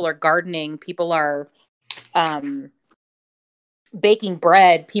 People are gardening, people are baking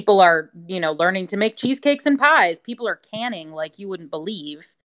bread, people are, learning to make cheesecakes and pies, people are canning like you wouldn't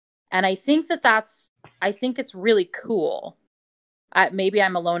believe. And I think I think it's really cool. Maybe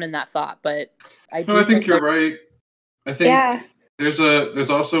I'm alone in that thought, but I think you're right. I think there's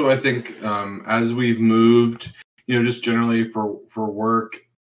also, I think, as we've moved, just generally for work,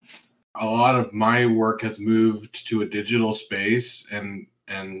 a lot of my work has moved to a digital space, and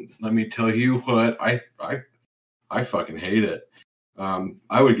let me tell you what, I fucking hate it.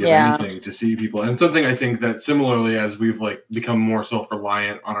 I would give anything to see people. And something I think that similarly, as we've like become more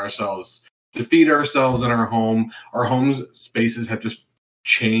self-reliant on ourselves to feed ourselves in our homes spaces have just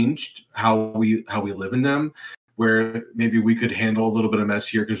changed how we live in them, where maybe we could handle a little bit of mess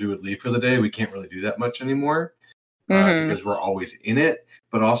here because we would leave for the day. We can't really do that much anymore because we're always in it.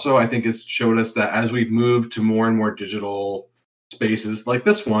 But also I think it's showed us that as we've moved to more and more digital spaces like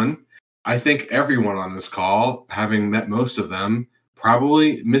this one, I think everyone on this call, having met most of them,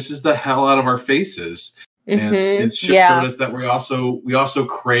 probably misses the hell out of our faces. And it's just showed us that we also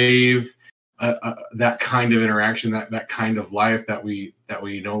crave that kind of interaction, that kind of life that we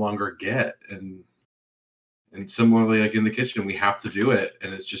no longer get. And similarly, like in the kitchen, we have to do it,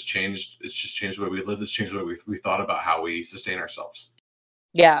 and it's just changed the way we live. It's changed the way we thought about how we sustain ourselves.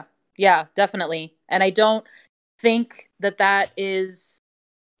 Yeah, definitely. And I don't think that is.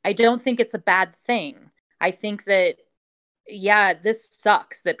 I don't think it's a bad thing. I think that, this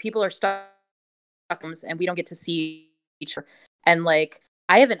sucks that people are stuck and we don't get to see each other. And like,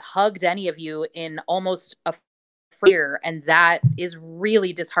 I haven't hugged any of you in almost a year, and that is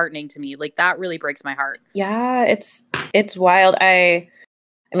really disheartening to me. Like, that really breaks my heart. Yeah, it's wild. I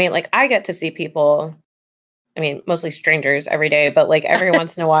mean, like, I get to see people, I mean, mostly strangers every day, but like every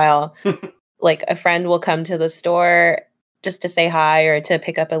once in a while, like a friend will come to the store just to say hi or to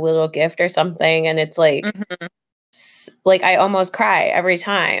pick up a little gift or something. And it's like, like I almost cry every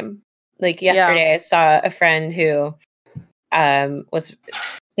time. Like yesterday I saw a friend who was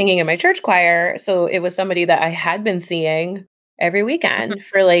singing in my church choir. So it was somebody that I had been seeing every weekend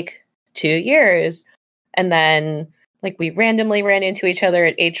for like 2 years. And then like we randomly ran into each other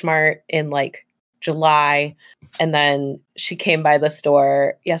at H Mart in like July. And then she came by the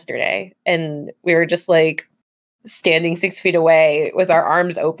store yesterday and we were just like standing 6 feet away with our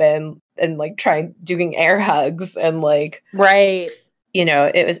arms open and like doing air hugs and like, right. You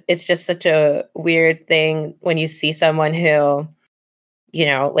know, it's just such a weird thing when you see someone who, you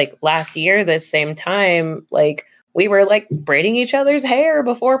know, like last year, this same time, like we were like braiding each other's hair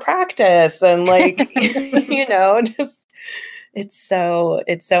before practice and like, you know, just it's so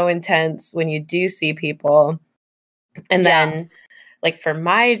intense when you do see people. And then like for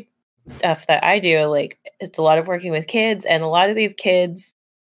my stuff that I do, like it's a lot of working with kids, and a lot of these kids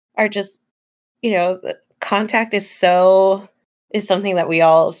are just, you know, contact is something that we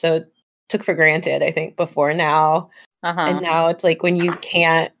all so took for granted, I think, before now. And now it's like when you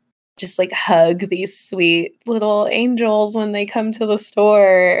can't just like hug these sweet little angels when they come to the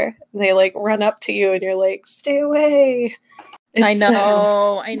store, they like run up to you and you're like, stay away. I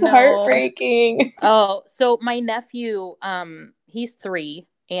know. It's heartbreaking. Oh, so my nephew, he's 3,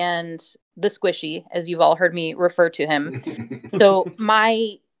 and the Squishy, as you've all heard me refer to him. So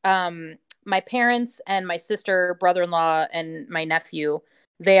my parents and my sister, brother-in-law, and my nephew,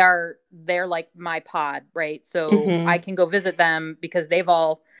 they're like my pod, right? So I can go visit them because they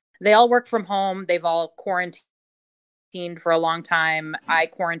all work from home. They've all quarantined for a long time. I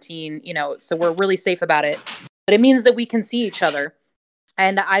quarantine, you know, so we're really safe about it. But it means that we can see each other.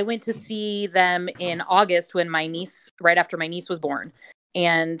 And I went to see them in August when right after my niece was born.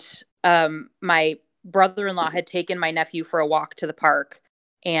 And my brother-in-law had taken my nephew for a walk to the park.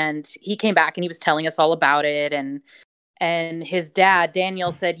 And he came back and he was telling us all about it. And his dad,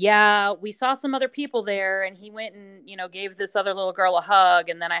 Daniel, said, yeah, we saw some other people there. And he went and, you know, gave this other little girl a hug.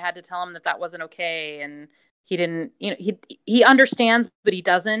 And then I had to tell him that wasn't okay. And he didn't, you know, he understands, but he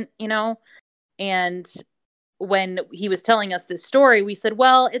doesn't, you know. And when he was telling us this story, we said,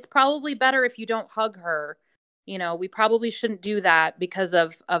 well, it's probably better if you don't hug her. You know, we probably shouldn't do that because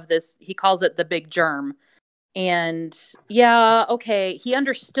of this. He calls it the big germ. And yeah, okay, he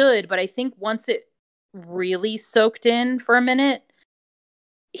understood. But I think once it really soaked in for a minute,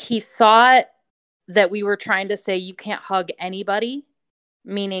 he thought that we were trying to say you can't hug anybody,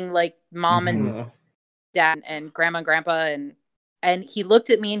 meaning like mom and dad and grandma and grandpa. And he looked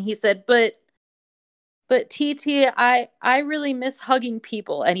at me and he said, but TT, I really miss hugging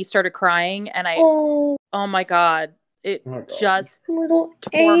people. And he started crying, and oh my God, it just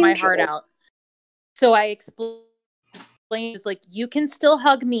tore my heart out. So I explained, it's like, you can still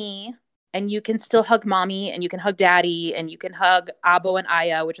hug me, and you can still hug mommy, and you can hug daddy, and you can hug Abo and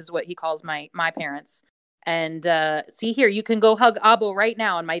Aya, which is what he calls my parents. And see here, you can go hug Abo right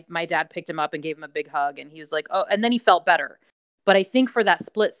now. And my dad picked him up and gave him a big hug, and he was like, oh, and then he felt better. But I think for that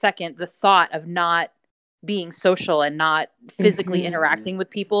split second, the thought of not being social and not physically interacting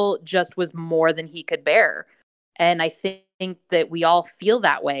with people just was more than he could bear. And I think that we all feel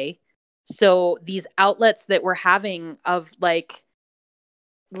that way. So these outlets that we're having of like,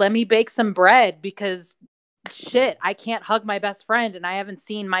 let me bake some bread because shit, I can't hug my best friend and I haven't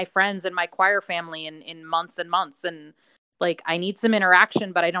seen my friends and my choir family in months and months. And like, I need some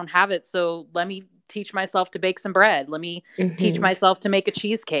interaction, but I don't have it. So let me teach myself to bake some bread. Let me teach myself to make a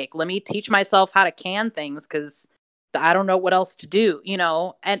cheesecake. Let me teach myself how to can things, because I don't know what else to do, you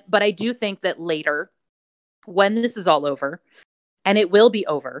know? But I do think that later, when this is all over, and it will be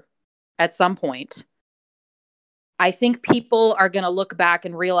over at some point, I think people are going to look back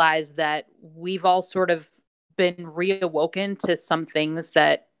and realize that we've all sort of been reawoken to some things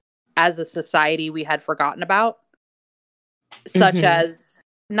that as a society we had forgotten about, such as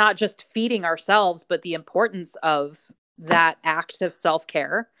not just feeding ourselves, but the importance of that act of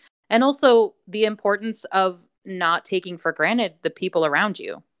self-care, and also the importance of not taking for granted the people around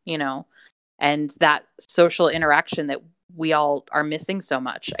you, you know, and that social interaction that we all are missing so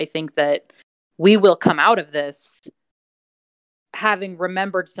much. I think that we will come out of this having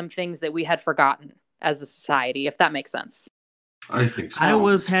remembered some things that we had forgotten as a society, if that makes sense. I think so. I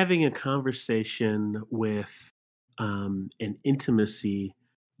was having a conversation with an intimacy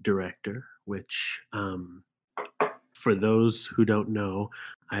director, which for those who don't know,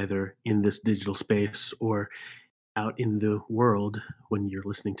 either in this digital space or out in the world when you're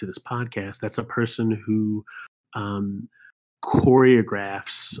listening to this podcast, that's a person who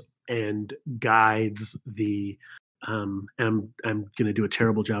choreographs and guides the and I'm going to do a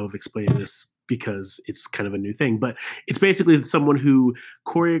terrible job of explaining this because it's kind of a new thing, but it's basically someone who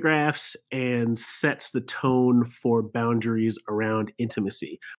choreographs and sets the tone for boundaries around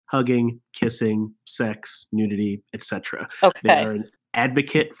intimacy, hugging, kissing, sex, nudity, etc. Okay. They are an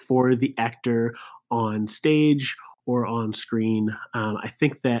advocate for the actor on stage or on screen. I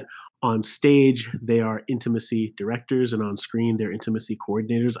think that on stage, they are intimacy directors, and on screen, they're intimacy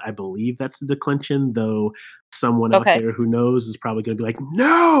coordinators. I believe that's the declension, though someone out there who knows is probably going to be like,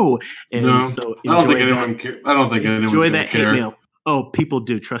 no! And No, so I don't think anyone cares. I don't think anyone's enjoy going to that care. hate mail. Oh, people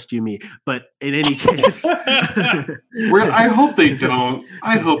do, trust you me. But in any case, I hope they don't.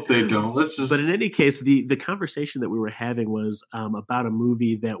 I hope they don't. Let's just. But in any case, the conversation that we were having was about a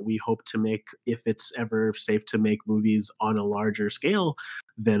movie that we hope to make, if it's ever safe to make movies on a larger scale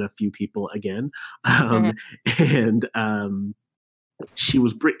than a few people again. And she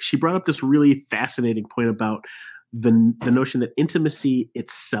brought up this really fascinating point about the notion that intimacy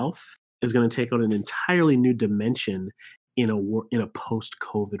itself is going to take on an entirely new dimension in a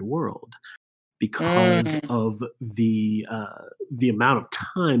post-COVID world, because of the amount of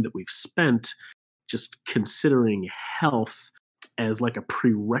time that we've spent just considering health as like a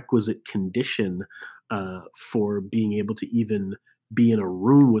prerequisite condition for being able to even be in a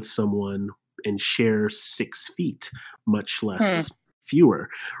room with someone and share 6 feet, much less fewer,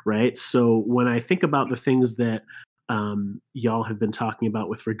 right? So when I think about the things that y'all have been talking about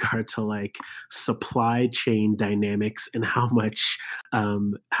with regard to like supply chain dynamics and how much,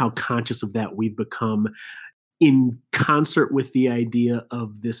 how conscious of that we've become in concert with the idea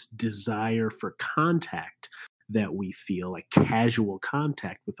of this desire for contact that we feel, like casual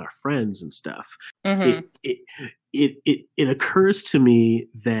contact with our friends and stuff. It occurs to me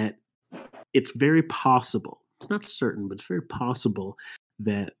that it's very possible, it's not certain, but it's very possible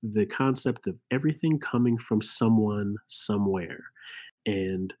that the concept of everything coming from someone somewhere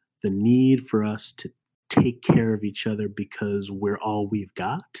and the need for us to take care of each other because we're all we've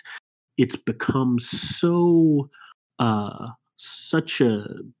got, it's become so such a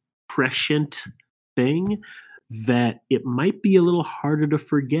prescient thing that it might be a little harder to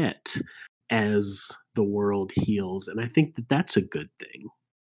forget as the world heals. And I think that that's a good thing.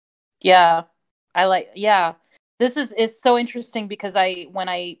 Yeah. This is so interesting because when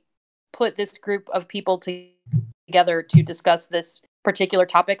I put this group of people together to discuss this particular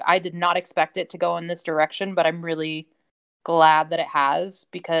topic, I did not expect it to go in this direction, but I'm really glad that it has,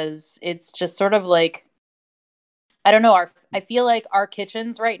 because it's just sort of like, I don't know, I feel like our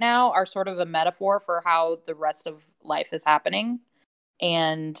kitchens right now are sort of a metaphor for how the rest of life is happening.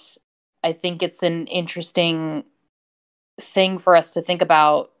 And I think it's an interesting thing for us to think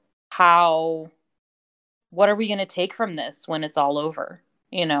about what are we going to take from this when it's all over,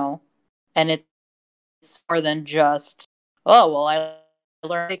 you know? And it's more than just, oh, well, I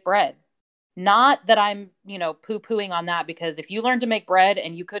learned to make bread. Not that I'm, poo-pooing on that, because if you learned to make bread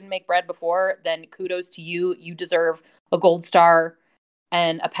and you couldn't make bread before, then kudos to you. You deserve a gold star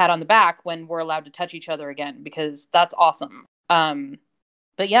and a pat on the back when we're allowed to touch each other again, because that's awesome.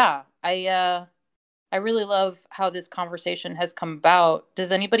 But yeah, I really love how this conversation has come about.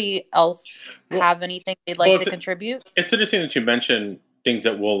 Does anybody else have anything they'd like to contribute? It's interesting that you mentioned things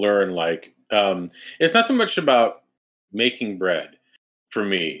that we'll learn. Like, it's not so much about making bread for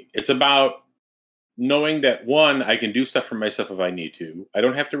me. It's about knowing that, one, I can do stuff for myself if I need to. I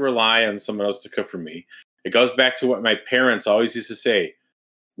don't have to rely on someone else to cook for me. It goes back to what my parents always used to say.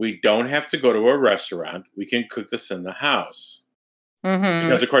 We don't have to go to a restaurant. We can cook this in the house. Mm-hmm.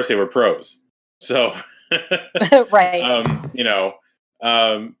 Because, of course, they were pros. So, right.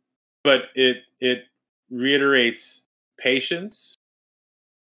 But it reiterates patience.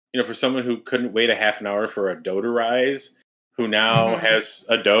 For someone who couldn't wait a half an hour for a dough to rise, who now has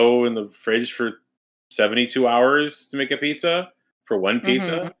a dough in the fridge for 72 hours to make a pizza for one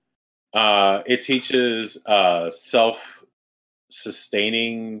pizza. It teaches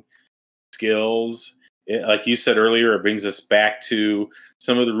self-sustaining skills. Like you said earlier, it brings us back to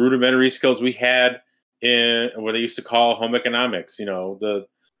some of the rudimentary skills we had in what they used to call home economics. The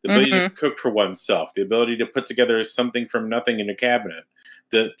ability to cook for oneself, the ability to put together something from nothing in a cabinet,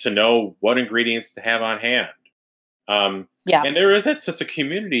 to know what ingredients to have on hand. And there is that sense of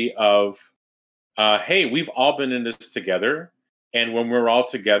community of, hey, we've all been in this together. And when we're all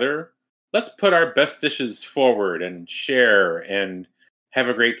together, let's put our best dishes forward and share and have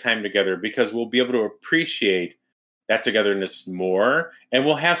a great time together, because we'll be able to appreciate that togetherness more. And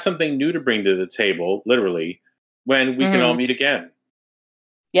we'll have something new to bring to the table, literally, when we can all meet again.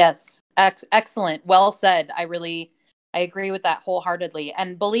 Yes. Excellent. Well said. I agree with that wholeheartedly.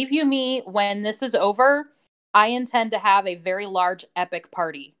 And believe you me, when this is over, I intend to have a very large epic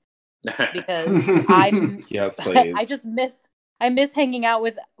party, because I'm yes, please. I miss hanging out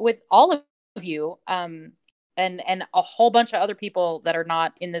with all of you, and a whole bunch of other people that are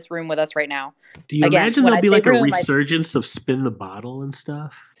not in this room with us right now. Do you imagine there'll be like a resurgence of Spin the Bottle and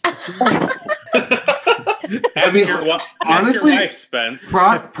stuff? Honestly, wife, Spence.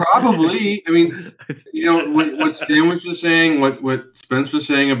 Probably. I mean, what Stan was just saying, what Spence was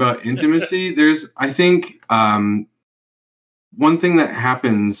saying about intimacy. I think one thing that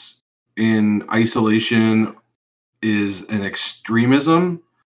happens in isolation is an extremism.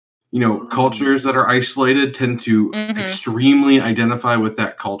 Cultures that are isolated tend to extremely identify with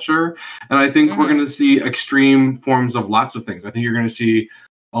that culture, and I think we're going to see extreme forms of lots of things. I think you're going to see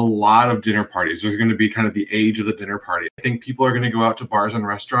a lot of dinner parties. There's going to be kind of the age of the dinner party. I think people are going to go out to bars and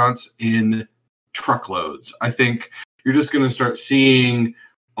restaurants in truckloads. I think you're just going to start seeing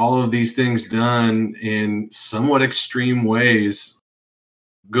all of these things done in somewhat extreme ways,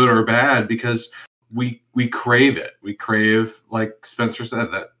 good or bad, because we crave it. We crave, like Spencer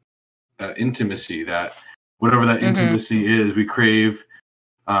said, that intimacy, that whatever that intimacy is, we crave.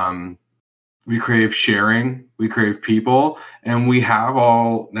 We crave sharing, we crave people, and we have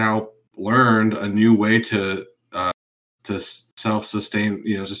all now learned a new way to self-sustain,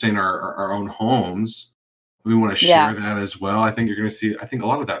 sustain our own homes. We want to share that as well. I think you're going to see. I think a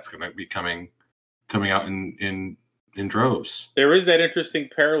lot of that's going to be coming out in droves. There is that interesting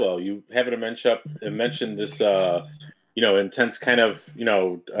parallel. You haven't mentioned this, intense kind of,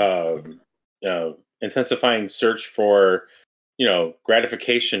 intensifying search for,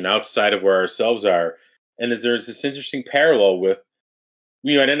 gratification outside of where ourselves are. And there's this interesting parallel with,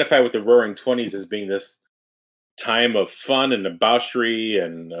 identify with the Roaring 20s as being this time of fun and debauchery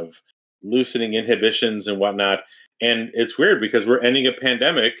and of loosening inhibitions and whatnot. And it's weird because we're ending a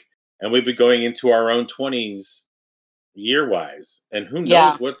pandemic and we've been going into our own 20s year-wise. And who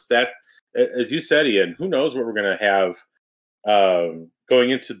knows what's that, as you said, Ian, who knows what we're going to have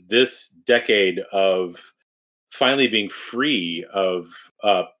going into this decade of finally being free of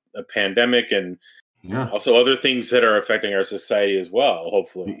a pandemic and also other things that are affecting our society as well,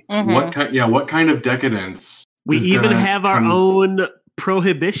 hopefully. What kind of decadence? We even have our own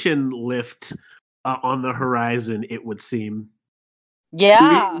prohibition lift on the horizon, it would seem.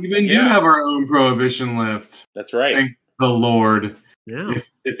 Yeah. We even do have our own prohibition lift. That's right. Thank the Lord. Yeah.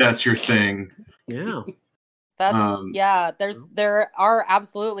 If that's your thing. Yeah. That's there are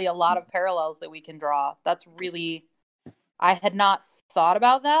absolutely a lot of parallels that we can draw. That's really, I had not thought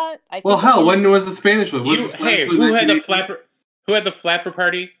about that. When was the Spanish flu? Who had the flapper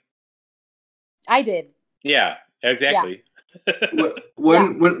party? I did. Yeah, exactly. Yeah.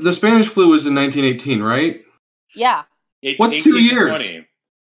 When the Spanish flu was in 1918, right? Yeah. What's 2 years?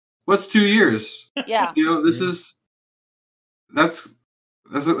 What's 2 years? Yeah.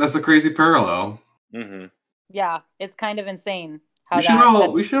 That's a crazy parallel. Mm-hmm. Yeah, it's kind of insane. We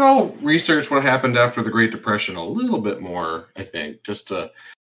should all research what happened after the Great Depression a little bit more, I think, just to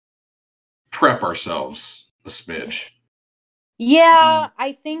prep ourselves a smidge. Yeah,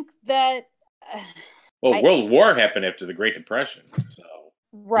 I think that... World War happened after the Great Depression, so...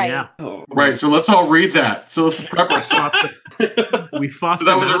 Right. Yeah. Right, so let's all read that. So let's prep ourselves. We fought. So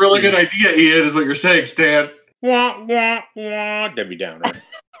that was a really good idea, Ian, is what you're saying, Stan. Debbie Downer.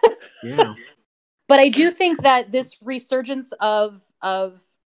 Yeah. But I do think that this resurgence of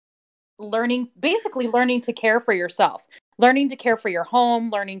basically learning to care for yourself, learning to care for your home,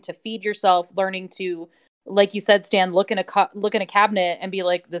 learning to feed yourself, learning to, like you said, Stan, look in a cabinet and be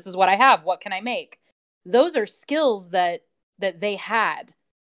like, this is what I have. What can I make? Those are skills that they had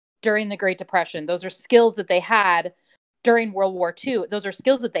during the Great Depression. Those are skills that they had during World War II. Those are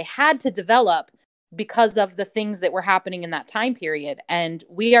skills that they had to develop because of the things that were happening in that time period. And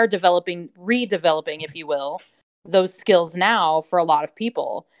we are redeveloping, if you will, those skills now for a lot of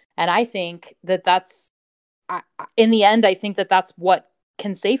people. And I think that's, in the end, I think that that's what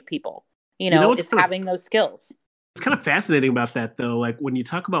can save people, is having those skills. It's kind of fascinating about that, though. Like when you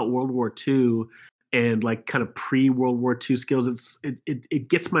talk about World War II and like kind of pre-World War II skills, it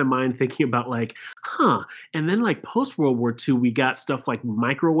gets my mind thinking about like, and then like post-World War II, we got stuff like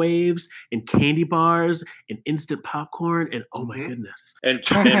microwaves and candy bars and instant popcorn and oh my goodness. And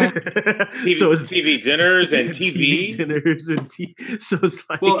TV dinners and TV dinners and so it's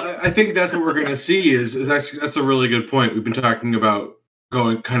like, well, I think that's what we're going to see is actually, that's a really good point. We've been talking about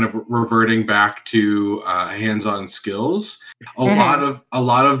going kind of reverting back to hands-on skills. A lot of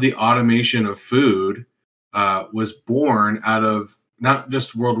the automation of food was born out of not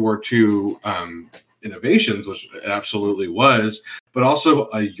just World War II innovations, which it absolutely was, but also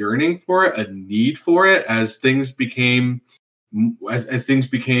a yearning for it, a need for it as things became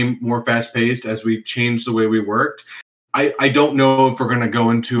more fast-paced, as we changed the way we worked. I don't know if we're going to go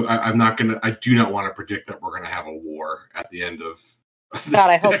into. I do not want to predict that we're going to have a war at the end of. God,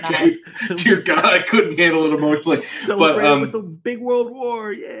 I hope not. Dear God, I couldn't handle it emotionally. Celebrate with a big world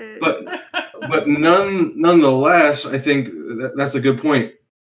war, yeah. But nonetheless, I think that's a good point.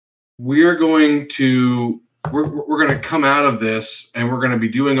 We're going to come out of this, and we're going to be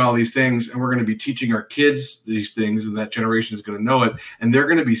doing all these things, and we're going to be teaching our kids these things, and that generation is going to know it, and they're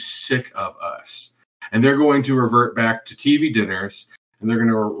going to be sick of us, and they're going to revert back to TV dinners. And they're going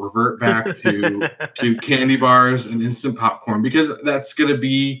to revert back to candy bars and instant popcorn because that's going to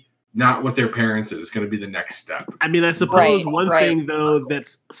be not what their parents is. It's going to be the next step. I mean, I suppose one thing, though,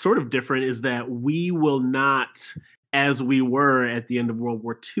 that's sort of different is that we will not, as we were at the end of World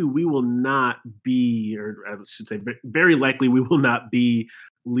War II, we will not be, or I should say, very likely we will not be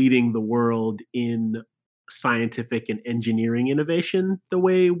leading the world in scientific and engineering innovation the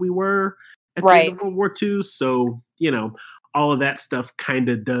way we were at the end of World War II. So, all of that stuff kind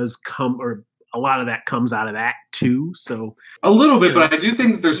of does come, or a lot of that comes out of that too. So a little bit, but I do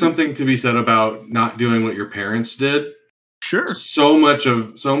think that there's something to be said about not doing what your parents did. Sure. So much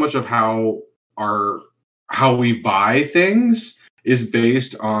of how we buy things is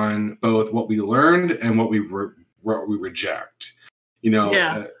based on both what we learned and what we reject. In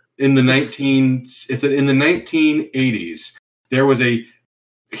the 1980s, there was a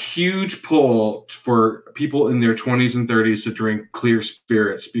huge pull for people in their 20s and 30s to drink clear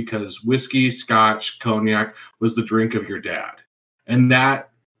spirits because whiskey, scotch, cognac was the drink of your dad. And that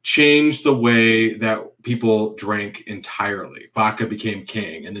changed the way that people drank entirely. Vodka became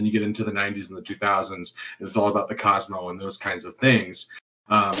king. And then you get into the 90s and the 2000s, and it's all about the Cosmo and those kinds of things.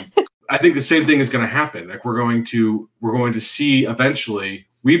 I think the same thing is going to happen. Like we're going to see eventually,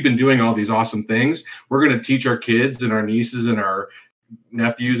 we've been doing all these awesome things. We're going to teach our kids and our nieces and our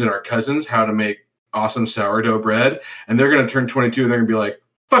nephews and our cousins how to make awesome sourdough bread, and they're going to turn 22 and they're going to be like,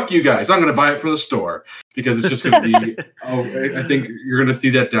 fuck you guys, I'm going to buy it from the store because it's just going to be I think you're going to see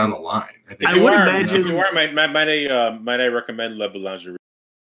that down the line. I would imagine if you are, might I recommend Le Boulangerie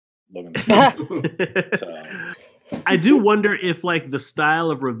Logan. I do wonder if like the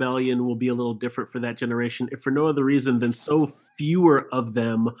style of rebellion will be a little different for that generation, if for no other reason than so fewer of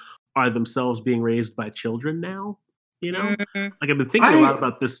them are themselves being raised by children now. Like I've been thinking a lot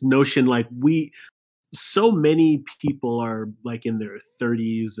about this notion, like so many people are like in their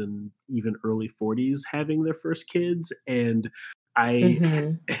 30s and even early 40s having their first kids. And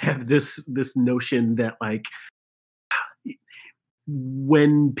I have this notion that like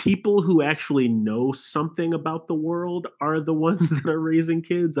when people who actually know something about the world are the ones that are raising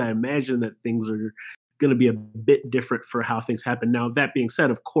kids, I imagine that things are going to be a bit different for how things happen. Now, that being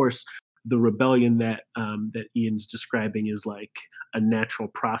said, of course, the rebellion that Ian's describing is like a natural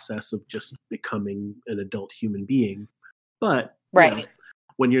process of just becoming an adult human being. But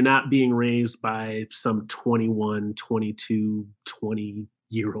when you're not being raised by some 21, 22,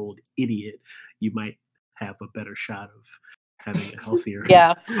 20-year-old idiot, you might have a better shot of having a healthier.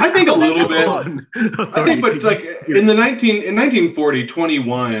 I think a little bit. I think, but like in 1940,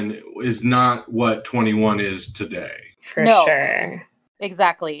 21 is not what 21 is today. For sure.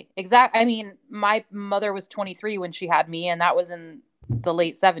 Exactly. I mean, my mother was 23 when she had me, and that was in the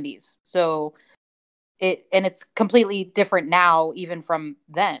late 70s. So it's completely different now, even from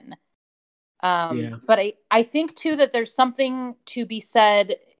then. But I think too that there's something to be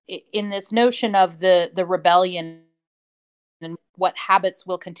said in this notion of the rebellion and what habits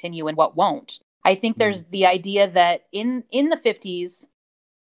will continue and what won't. I think there's the idea that in the 50s,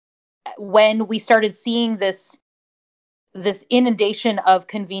 when we started seeing this inundation of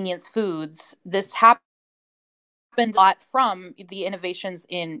convenience foods, this happened a lot from the innovations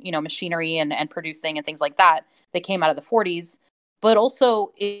in, machinery and producing and things like that came out of the 40s, but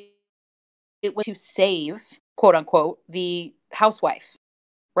also it was to save, quote unquote, the housewife,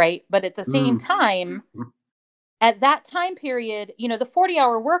 right? But at the same time, at that time period, the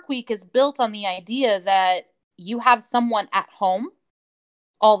 40-hour work week is built on the idea that you have someone at home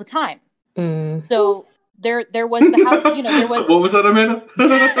all the time. So there was the house, there was. What was that, Amanda?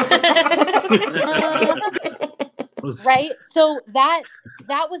 Right. So that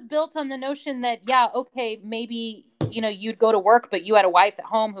was built on the notion that, okay, maybe, you'd go to work, but you had a wife at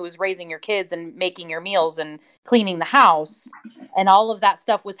home who was raising your kids and making your meals and cleaning the house. And all of that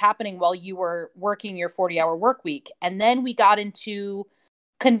stuff was happening while you were working your 40-hour work week. And then we got into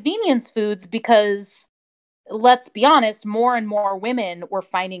convenience foods because, let's be honest, more and more women were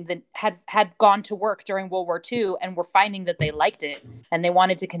finding that had gone to work during World War II and were finding that they liked it and they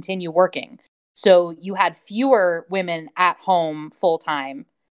wanted to continue working. So you had fewer women at home full time.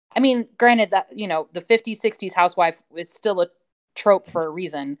 I mean, granted that, the 50s, 60s housewife is still a trope for a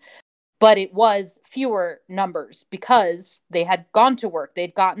reason, but it was fewer numbers because they had gone to work.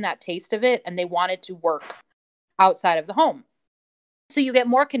 They'd gotten that taste of it and they wanted to work outside of the home. So you get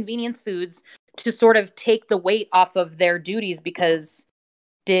more convenience foods to sort of take the weight off of their duties, because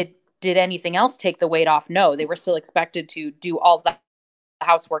did anything else take the weight off? No, they were still expected to do all the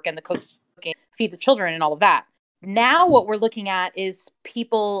housework and the cooking, feed the children and all of that. Now what we're looking at is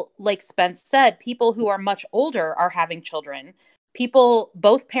people, like Spence said, people who are much older are having children.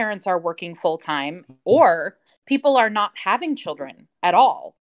 Both parents are working full time, or people are not having children at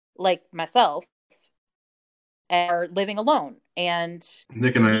all, like myself, and are living alone. And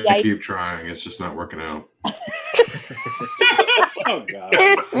Nick and I keep trying. It's just not working out. Oh, God.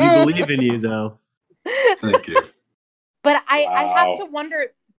 We believe in you, though. Thank you. But I have to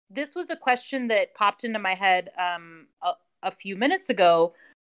wonder, this was a question that popped into my head a few minutes ago.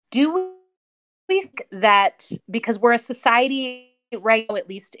 Do we think that because we're a society right now, at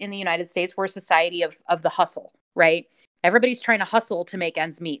least in the United States, we're a society of the hustle, right? Everybody's trying to hustle to make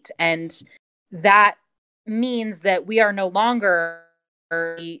ends meet. And that means that we are no longer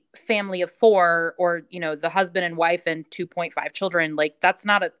a family of 4 or, the husband and wife and 2.5 children. Like, that's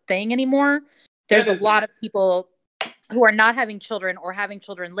not a thing anymore. There's a lot of people who are not having children or having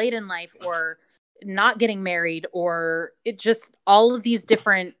children late in life or not getting married, or it just all of these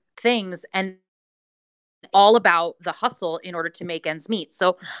different things, and all about the hustle in order to make ends meet.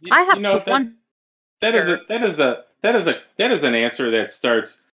 So I have to wonder. That is an answer that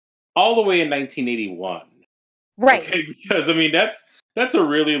starts all the way in 1981. Right. Okay, because I mean that's a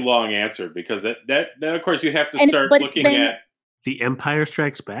really long answer, because that of course you have to start looking at The Empire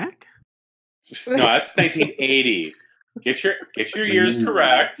Strikes Back. No, that's 1980. Get your years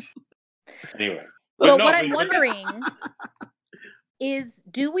correct. Anyway. But what I'm wondering is,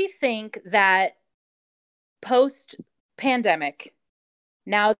 do we think that post-pandemic,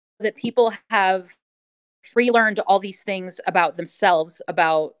 now that people have relearned all these things about themselves,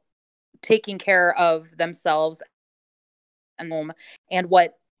 about taking care of themselves and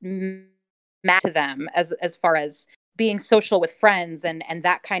what matters to them as far as being social with friends and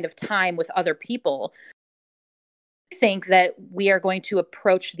that kind of time with other people, I think that we are going to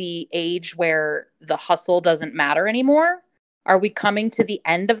approach the age where the hustle doesn't matter anymore? Are we coming to the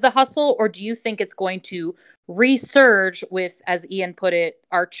end of the hustle, or do you think it's going to resurge with, as Ian put it,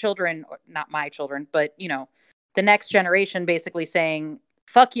 our children, not my children, but, the next generation basically saying,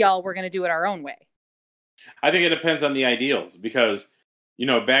 fuck y'all, we're going to do it our own way? I think it depends on the ideals, because,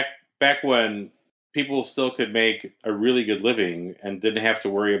 back when people still could make a really good living and didn't have to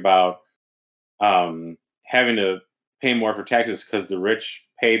worry about having to pay more for taxes because the rich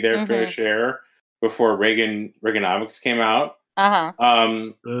paid their fair share before Reaganomics came out.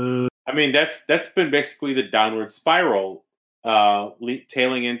 I mean, that's been basically the downward spiral,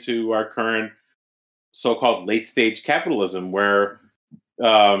 tailing into our current so-called late-stage capitalism, where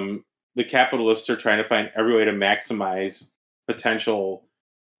the capitalists are trying to find every way to maximize potential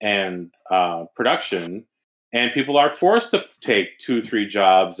and production, and people are forced to take 2-3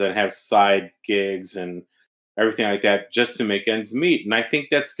 jobs and have side gigs and everything like that just to make ends meet. And I think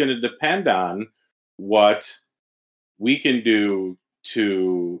that's going to depend on what we can do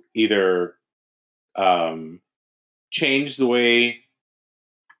to either change the way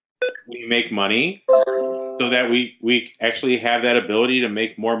we make money so that we actually have that ability to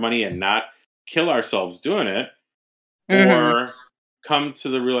make more money and not kill ourselves doing it, or come to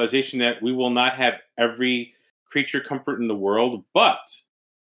the realization that we will not have every creature comfort in the world, but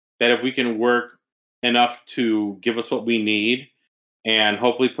that if we can work enough to give us what we need and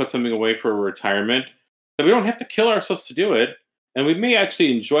hopefully put something away for retirement, that we don't have to kill ourselves to do it, and we may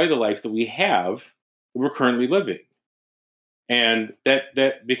actually enjoy the life that we have that we're currently living. And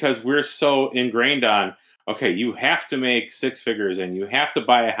that because we're so ingrained on, okay, you have to make six figures and you have to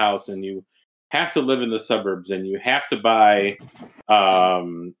buy a house and you have to live in the suburbs and you have to buy,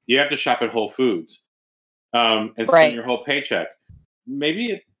 you have to shop at Whole Foods and spend your whole paycheck.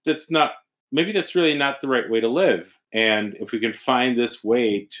 Maybe that's really not the right way to live. And if we can find this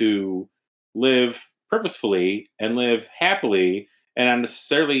way to live purposefully and live happily and not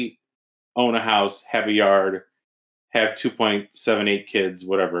necessarily own a house, have a yard, have 2.78 kids,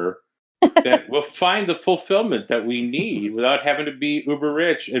 whatever, that we'll find the fulfillment that we need without having to be uber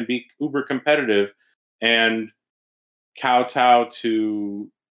rich and be uber competitive and kowtow to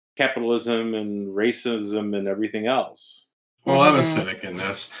capitalism and racism and everything else. Well, I'm a cynic in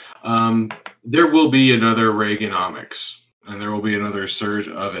this. There will be another Reaganomics, and there will be another surge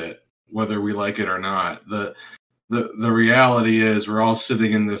of it, whether we like it or not. The reality is we're all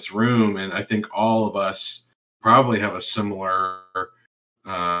sitting in this room, and I think all of us probably have a similar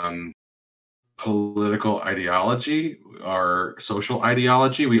political ideology or social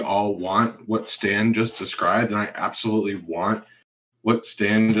ideology. We all want what Stan just described, and I absolutely want what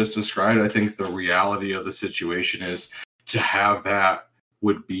Stan just described. I think the reality of the situation is to have that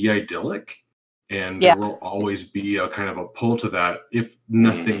would be idyllic, and there will always be a kind of a pull to that if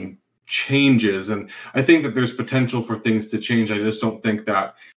nothing changes. And I think that there's potential for things to change. I just don't think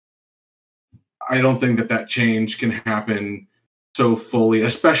that that change can happen so fully,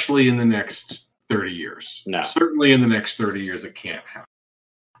 especially in the next 30 years. No. Certainly in the next 30 years, it can't happen.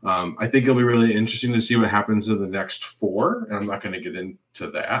 I think it'll be really interesting to see what happens in the next 4, and I'm not going to get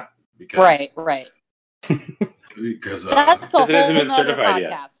into that because because it hasn't been certified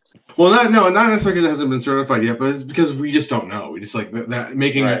yet. Well, not necessarily because it hasn't been certified yet, but it's because we just don't know. We just like that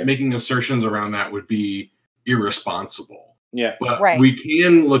making assertions around that would be irresponsible. Yeah, but we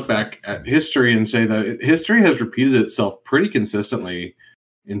can look back at history and say that history has repeated itself pretty consistently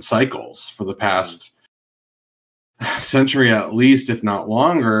in cycles for the past century at least, if not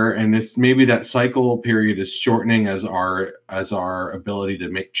longer. And it's maybe that cycle period is shortening as our ability to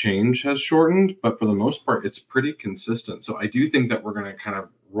make change has shortened. But for the most part, it's pretty consistent. So I do think that we're going to kind of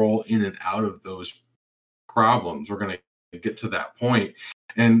roll in and out of those problems. We're going to get to that point.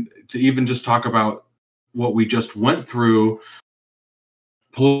 And to even just talk about what we just went through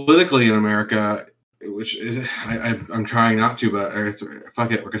politically in America, which is, I'm trying not to, but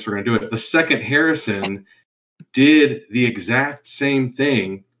fuck it, I guess we're going to do it. The second Harrison did the exact same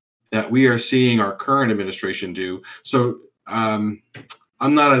thing that we are seeing our current administration do. So I'm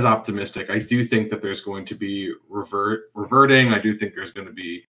not as optimistic. I do think that there's going to be reverting. I do think there's going to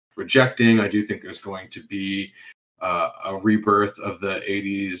be rejecting. I do think there's going to be a rebirth of the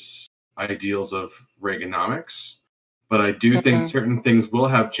 80s ideals of Reaganomics. But I do think certain things will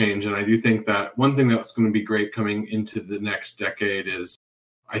have changed. And I do think that one thing that's going to be great coming into the next decade is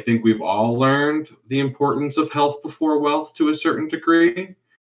I think we've all learned the importance of health before wealth to a certain degree.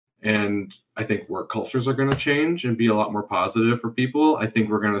 And I think work cultures are going to change and be a lot more positive for people. I think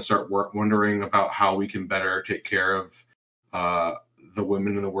we're going to start wondering about how we can better take care of the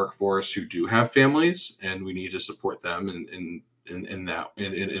women in the workforce who do have families, and we need to support them in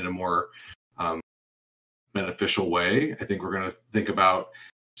a more beneficial way. I think we're going to think about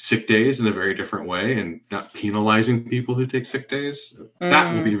sick days in a very different way and not penalizing people who take sick days.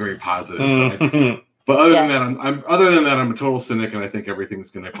 That will be very positive. But other than that, I'm a total cynic, and I think everything's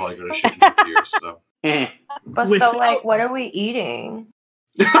going to probably go to shit in 50 years. So. But so, like, what are we eating?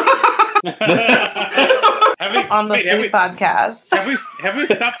 On the food podcast. Have we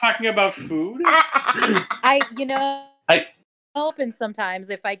stopped talking about food? I open sometimes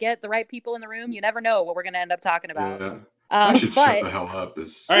if I get the right people in the room. You never know what we're going to end up talking about. Yeah. I should shut the hell up. All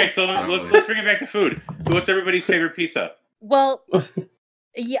right, so let's bring it back to food. What's everybody's favorite pizza? Well,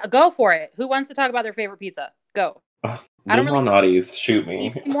 yeah, go for it. Who wants to talk about their favorite pizza? Go. I don't really naughties. Shoot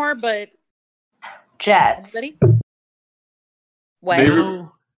me. Eat more, but Jets. What?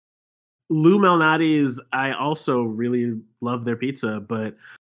 Lou Malnati's, I also really love their pizza, but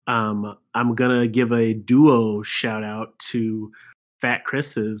I'm gonna give a duo shout out to Fat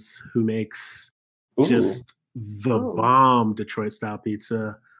Chris's, who makes just the bomb Detroit style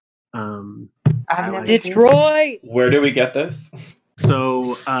pizza. I I've never Detroit. Where do we get this?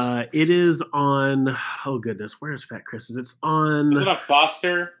 So it is on. Oh goodness, where is Fat Chris's? It's on. Is it on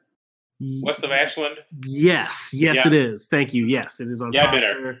Foster, west of Ashland? Yes, Yeah. it is. Thank you. Yes, it is on Yeah, I've been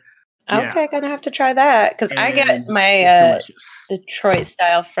Foster. Okay, gonna have to try that because I get And my it's delicious. Detroit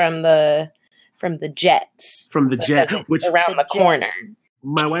style from the Jets. From the Jet, Because it's which around the corner.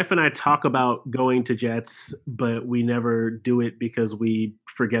 my wife and I talk about going to Jets, but we never do it because we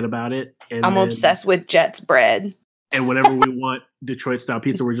forget about it. And I'm then- obsessed with Jets bread. And whenever we want Detroit style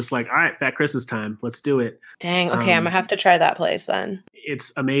pizza, we're just like, all right, Fat Chris's time. Let's do it. Dang. Okay, I'm gonna have to try that place then.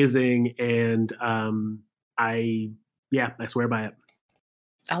 It's amazing, and I swear by it.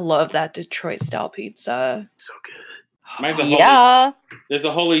 I love that Detroit style pizza. So good. Mine's a Yeah. There's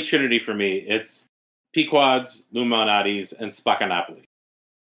a holy trinity for me. It's Pequod's, Lou Malnati's, and Spaccanapoli.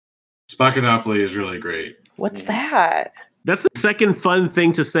 Spaccanapoli is really great. What's that? That's the second fun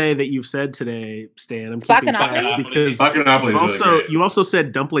thing to say that you've said today, Stan. I'm keeping track Spaccanapoli? because Spaccanapoli is really great. you also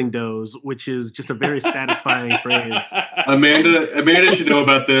said dumpling doughs, which is just a very satisfying phrase. Amanda should know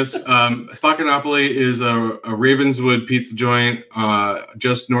about this. Spaccanapoli is a Ravenswood pizza joint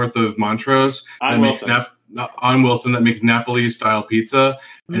just north of Montrose On Wilson. on Wilson that makes Napoli style pizza,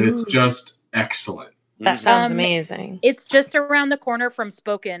 and it's just excellent. That sounds amazing. It's just around the corner from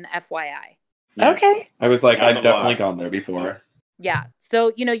Spoken, FYI. Okay. I was like, On I've the definitely block. gone there before. Yeah.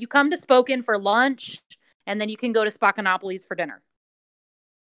 So, you come to Spoken for lunch, and then you can go to Spacanopolis for dinner.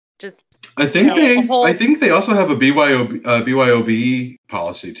 Just I think a they also have a BYOB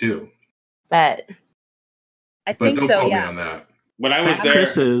policy too. Bet. I But think don't so, quote me yeah. on that. When I was Fat there,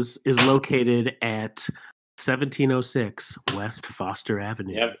 Chris's is located at 1706 West Foster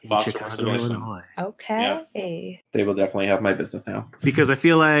Avenue Yep, in Foster, Chicago, Washington. Illinois. Okay. They will definitely have my business now. Because I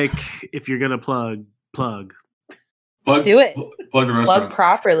feel like if you're gonna plug, Plug, Do it. Plug the Plug restaurant.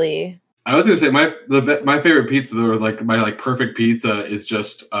 properly. I was gonna say my favorite pizza, though, like my perfect pizza, is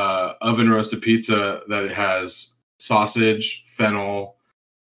just oven roasted pizza that it has sausage, fennel,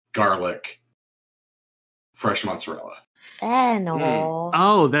 garlic, fresh mozzarella. Fennel.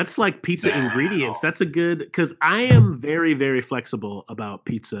 Oh, that's like pizza ingredients. That's a good, because I am very, very flexible about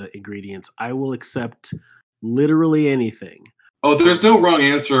pizza ingredients. I will accept literally anything. Oh, there's no wrong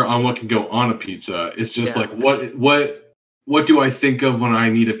answer on what can go on a pizza. It's just like what do I think of when I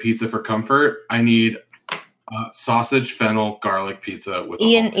need a pizza for comfort? I need sausage, fennel, garlic pizza with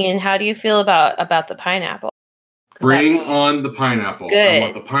Ian, how do you feel about the pineapple? 'Cause Bring that's- on the pineapple. Good. I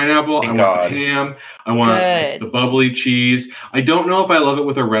want the pineapple. Thank I God. want the ham. I want Good. the bubbly cheese. I don't know if I love it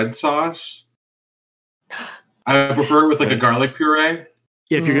with a red sauce. I prefer it with like a garlic puree.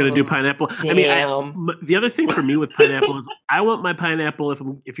 Yeah, if you're gonna do pineapple. I mean, Damn. the other thing for me with pineapple is I want my pineapple.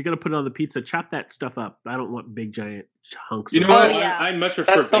 If you're gonna put it on the pizza, chop that stuff up. I don't want big giant hunks. you know of what? it. yeah. I much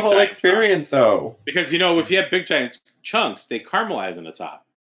prefer That's the big whole giant experience, though. because if you have big giant chunks, they caramelize on the top.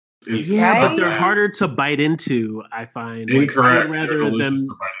 It's Yeah, Right? but they're harder to bite into. I find. Like, incorrect. I would They're rather delicious them.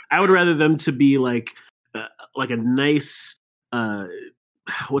 to bite. I would rather them to be like a nice.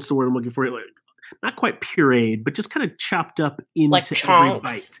 What's the word I'm looking for? Like, not quite pureed, but just kind of chopped up into Like every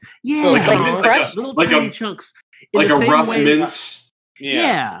chunks? bite. Yeah, Like crushed? little like tiny a- chunks. In Like the a same rough way- mince.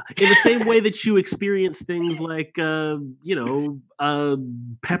 Yeah, in the same way that you experience things like, green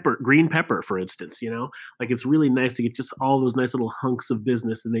pepper, for instance. Like it's really nice to get just all those nice little hunks of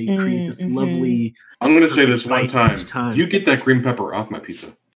business, and they create this Mhm. lovely. I'm going to say this one Bite time. each time. You get that green pepper off my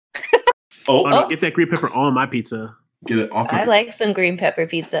pizza. Oh, no, get that green pepper on my pizza. Get it off my I pizza. like some green pepper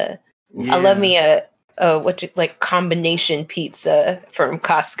pizza. Yeah. I love me a combination pizza from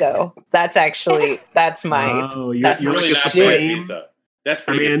Costco. That's my. Oh, you're, that's you're really like a not shit. bad supreme. pizza. That's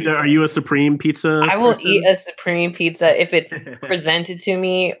pretty good Amanda, pizza. are you a supreme pizza? I will person? eat a supreme pizza if it's presented to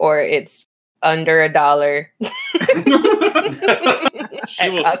me or it's under $1. She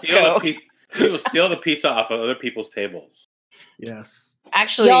at will Costco. steal the pizza. She will steal the pizza off of other people's tables. Yes.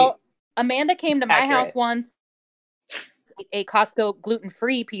 Actually, Y'all, Amanda came to my Accurate. house once, a Costco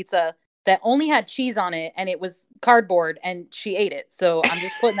gluten-free pizza that only had cheese on it, and it was cardboard, and she ate it. So I'm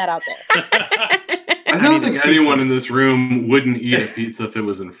just putting that out there. I don't think anyone in this room wouldn't eat a pizza if it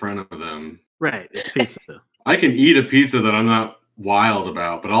was in front of them. Right, it's pizza. I can eat a pizza that I'm not wild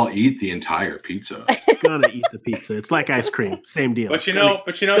about, but I'll eat the entire pizza. Gonna eat the pizza. It's like ice cream. Same deal. But Gonna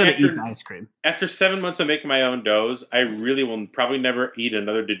eat after the ice cream. after 7 months of making my own doughs, I really will probably never eat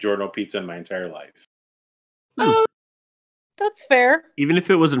another DiGiorno pizza in my entire life. That's fair. Even if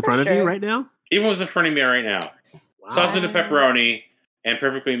it was in For front of you sure. right now. Even if it was in front of me right now, sausage and pepperoni and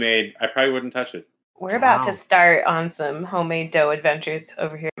perfectly made, I probably wouldn't touch it. we're about Wow. to start on some homemade dough adventures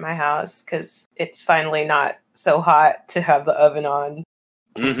over here at my house because it's finally not so hot to have the oven on.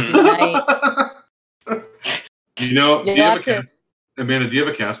 Mhm. Nice. You know, Amanda, do you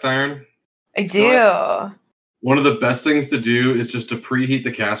have a cast iron? I do. One of the best things to do is just to preheat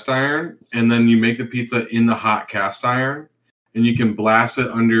the cast iron, and then you make the pizza in the hot cast iron, and you can blast it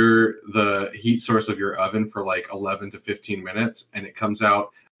under the heat source of your oven for like 11 to 15 minutes, and it comes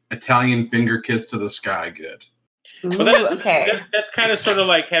out Italian finger kiss to the sky good. Well, that's kind of sort of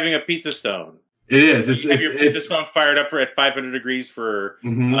like having a pizza stone. It is. You have your pizza stone fired up at 500 degrees for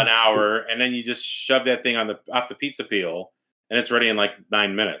an hour, and then you just shove that thing off the pizza peel, and it's ready in like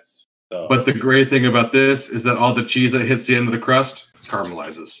 9 minutes. So. But the great thing about this is that all the cheese that hits the end of the crust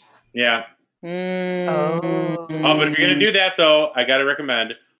caramelizes. Yeah. Oh. But if you're going to do that, though, I got to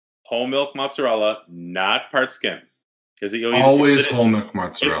recommend whole milk mozzarella, not part skim. Always whole milk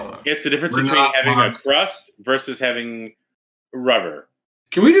mozzarella. It's the difference between having a crust versus having rubber.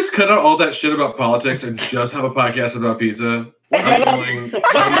 Can we just cut out all that shit about politics and just have a podcast about pizza? Wasn't that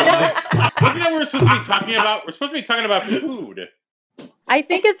what we're supposed to be talking about? We're supposed to be talking about food. I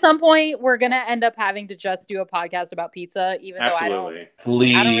think at some point we're gonna end up having to just do a podcast about pizza, even though I don't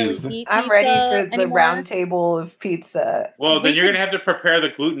really eat I'm pizza ready for the anymore. round table of pizza. Well, then you're gonna have to prepare the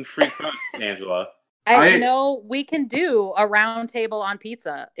gluten-free crust, Angela. I know we can do a round table on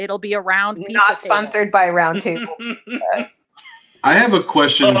pizza. It'll be a round pizza Not sponsored by Round Table. I have a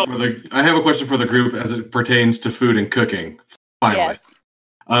question for the group as it pertains to food and cooking. Finally, yes.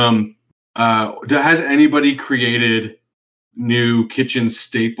 Has anybody created new kitchen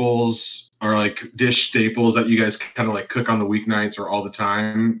staples or like dish staples that you guys kind of like cook on the weeknights or all the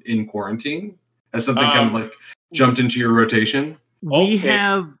time in quarantine? Has something kind of like jumped into your rotation? We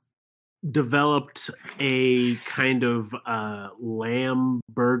have developed a kind of lamb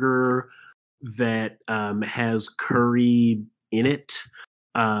burger that has curry in it.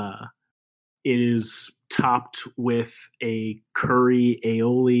 It is topped with a curry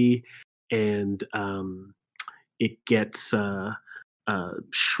aioli, and it gets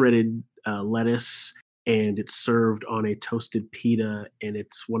shredded lettuce, and it's served on a toasted pita, and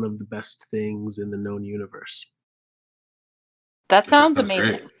it's one of the best things in the known universe. That sounds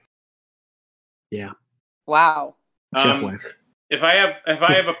amazing. Great. Yeah. Wow. Chef life. If I have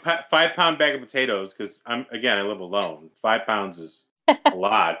a 5-pound bag of potatoes, because I live alone, 5 pounds is a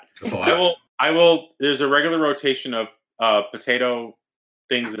lot. That's a lot. I will. There's a regular rotation of potato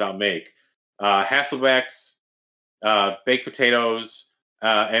things that I'll make. Hasselbacks, baked potatoes,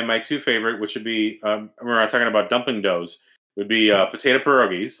 and my two favorite, which would be we're talking about dumpling doughs, would be potato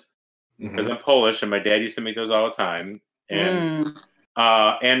pierogies, because I'm Polish and my dad used to make those all the time, and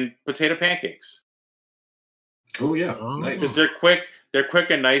potato pancakes. Oh yeah, nice. Because they're quick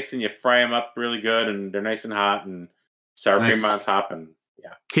and nice, and you fry them up really good, and they're nice and hot, and sour cream on top, and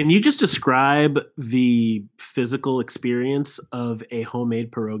yeah. Can you just describe the physical experience of a homemade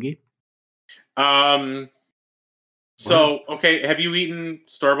pierogi? So okay, have you eaten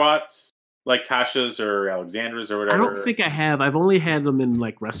store-bought like Tasha's or Alexandra's or whatever? I don't think I have. I've only had them in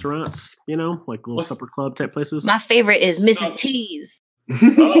like restaurants, like little supper club type places. My favorite is Mrs. T's.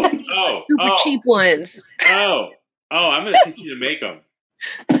 Super cheap ones. I'm gonna teach you to make them.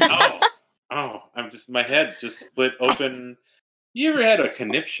 My head just split open. You ever had a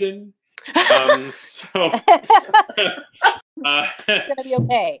conniption? It's gonna be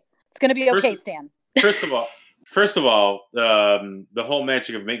okay. It's gonna be okay, Stan. First of all, the whole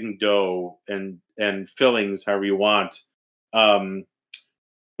magic of making dough and fillings however you want.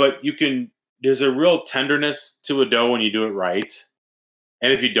 But there's a real tenderness to a dough when you do it right.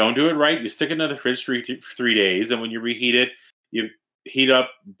 And if you don't do it right, you stick it in the fridge for 3 days. And when you reheat it, you heat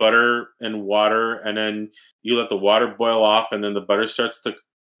up butter and water, and then you let the water boil off, and then the butter starts to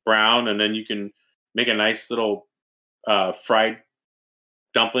brown, and then you can make a nice little fried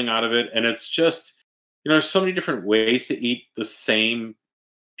dumpling out of it. And it's just, there's so many different ways to eat the same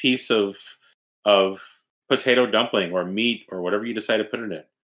piece of potato dumpling or meat or whatever you decide to put in it.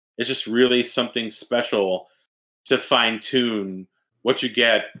 It's just really something special to fine-tune what you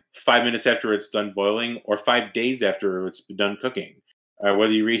get 5 minutes after it's done boiling or 5 days after it's done cooking.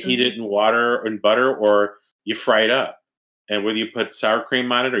 Whether you reheat it in water and butter or you fry it up. And whether you put sour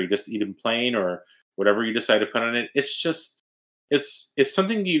cream on it or you just eat it plain or whatever you decide to put on it, it's just, it's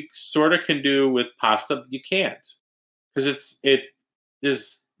something you sort of can do with pasta, but you can't. Because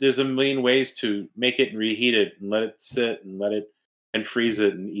there's a million ways to make it and reheat it and let it sit and freeze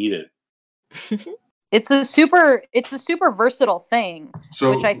it and eat it. It's a super versatile thing, so,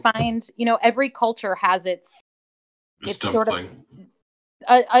 which I find, every culture has its sort of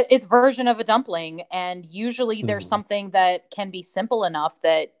its version of a dumpling, and usually there's something that can be simple enough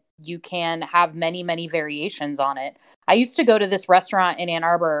that you can have many, many variations on it. I used to go to this restaurant in Ann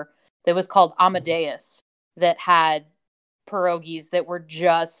Arbor that was called Amadeus, that had pierogies that were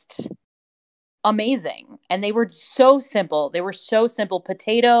just amazing. And they were so simple. They were so simple.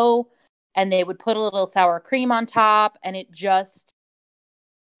 Potato, and they would put a little sour cream on top, and it just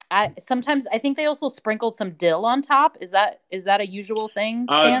sometimes I think they also sprinkled some dill on top. Is that a usual thing,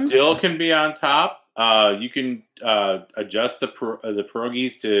 Stan? Dill can be on top. You can adjust the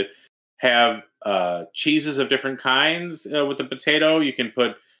pierogies to have cheeses of different kinds with the potato. You can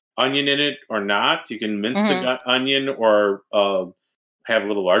put onion in it or not. You can mince the onion or have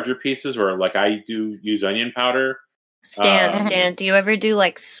little larger pieces, or like I do use onion powder. Stan, do you ever do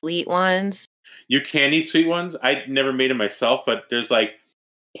like sweet ones? You can eat sweet ones. I never made them myself, but there's like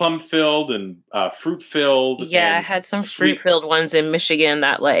plum filled and fruit filled. Yeah, I had some fruit filled ones in Michigan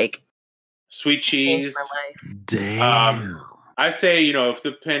that like sweet cheese. My life. Damn. I say, if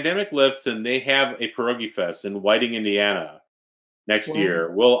the pandemic lifts and they have a pierogi fest in Whiting, Indiana next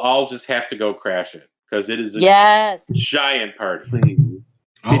year, we'll all just have to go crash it because it is a giant party.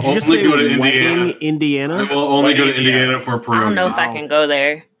 Did you just say go to Indiana? I will only go to Indiana for pierogi. I don't know if I can go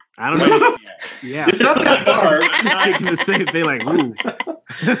there. I don't know. Yeah, it's not that far. I'm thinking the same thing. Like, ooh.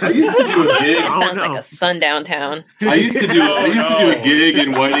 I used to do a gig. Sounds like a sundown town. I used to do a gig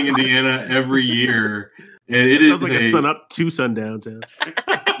in Whiting, Indiana every year, and it is like a sun up to sundown town.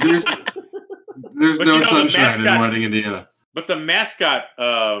 There's no sunshine in Whiting, Indiana. But the mascot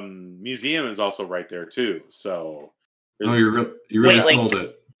museum is also right there too. So, you really sold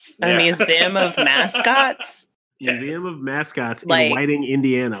it. A museum of mascots. Museum of Mascots like in Whiting,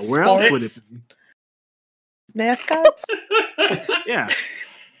 Indiana. Where else would it be? Mascots? Yeah.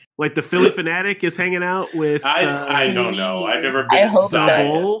 Like the Philly Fanatic is hanging out with... I don't know. I've never been inside.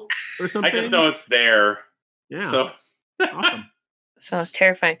 Bowl or something? I just know it's there. Yeah. So awesome. Sounds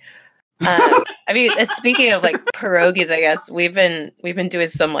terrifying. I mean, speaking of like pierogies, I guess we've been doing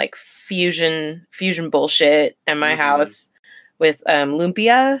some like fusion bullshit at my house with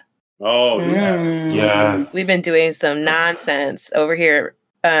lumpia. Oh, yes. We've been doing some nonsense over here.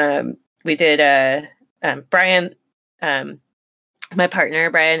 We did Brian, my partner,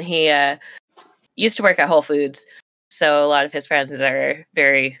 Brian, he used to work at Whole Foods. So a lot of his friends are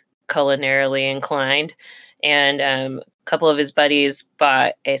very culinarily inclined. And a couple of his buddies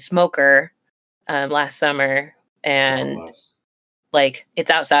bought a smoker last summer. And like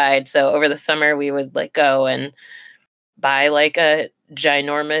it's outside. So over the summer we would like go and buy like a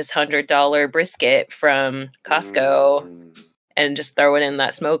ginormous $100 brisket from Costco and just throw it in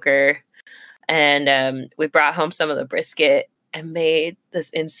that smoker. And we brought home some of the brisket and made this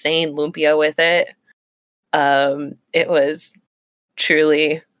insane lumpia with it. It was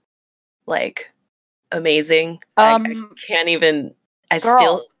truly like amazing. I can't even,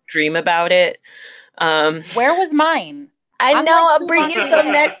 still dream about it. Where was mine? I know, I'll bring you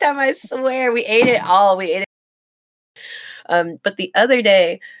some next time, I swear. We ate it all. But the other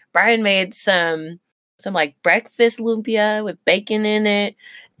day, Brian made some like breakfast lumpia with bacon in it,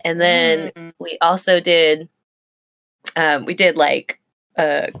 and then we also did like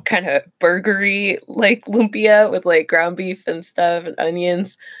kind of burgery like lumpia with like ground beef and stuff and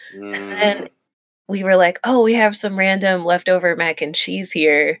onions. And then we were like, oh, we have some random leftover mac and cheese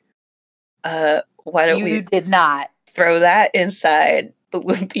here. Why don't we did not throw that inside the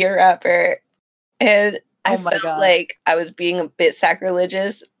lumpia wrapper? And I felt like I was being a bit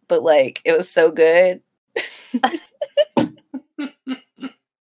sacrilegious, but like it was so good. It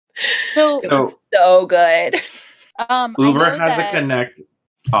was so good. Uber has a Connect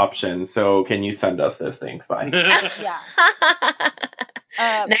option, so can you send us those things? Bye. Yeah.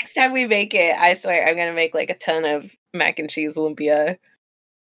 Next time we make it, I swear I'm gonna make like a ton of mac and cheese lumpia.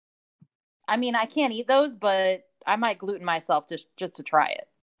 I mean, I can't eat those, but I might gluten myself just to try it.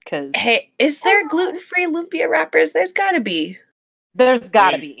 Cause hey, is there gluten-free lumpia wrappers? There's gotta be. There's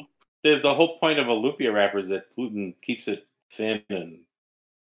gotta be. The whole point of a lumpia wrapper is that gluten keeps it thin and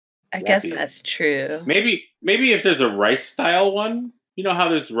I guess that's true. Maybe if there's a rice style one, you know how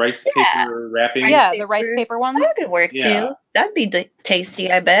there's rice paper wrapping? Yeah, the rice paper ones. That could work too. That'd be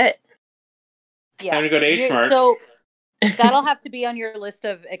tasty, I bet. Yeah. Time to go to H Mart. So that'll have to be on your list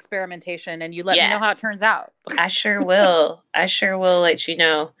of experimentation, and you let me know how it turns out. I sure will. I sure will let you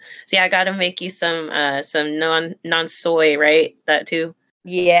know. See, I got to make you some non-soy, right? That too.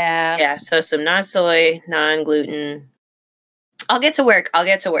 Yeah. Yeah. So some non-soy, non-gluten. I'll get to work.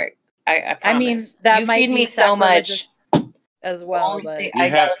 I promise. I mean, that you might feed be me so much as well. But I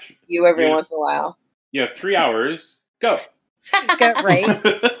got you every once in a while. You have 3 hours. Go. Get right.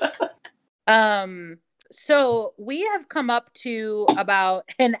 So we have come up to about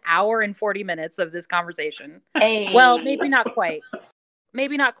an hour and 40 minutes of this conversation. Hey. Well, maybe not quite.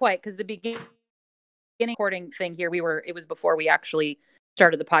 Because the beginning recording thing here. It was before we actually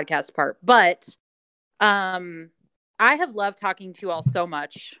started the podcast part, but I have loved talking to you all so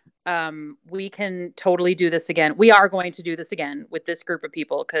much. We can totally do this again. We are going to do this again with this group of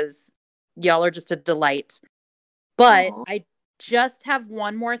people because y'all are just a delight. But I just have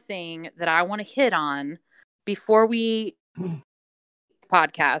one more thing that I want to hit on before we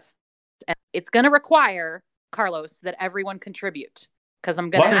podcast. And it's going to require, Carlos, that everyone contribute because I'm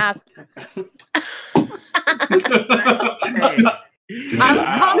going to ask. I'm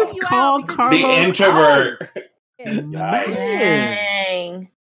calling you out. The introvert. Dang.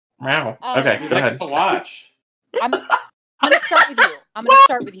 Wow. Okay, go ahead. To watch. I'm going to start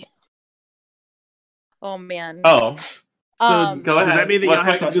with you. Oh, man. Oh. So go ahead. Does that mean that What's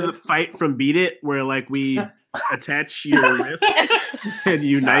y'all have my to do question? the fight from Beat It, where like we attach your wrists and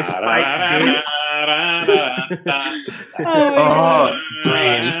you knife fight dance?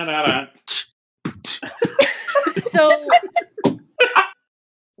 So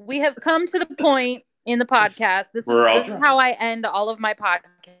we have come to the point in the podcast. This is how I end all of my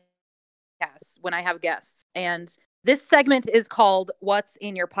podcasts when I have guests. And this segment is called What's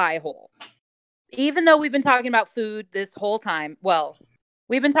in Your Pie Hole? Even though we've been talking about food this whole time, well,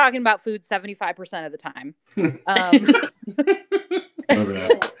 we've been talking about food 75% of the time.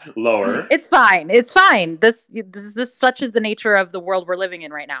 Lower. It's fine. It's fine. This such is the nature of the world we're living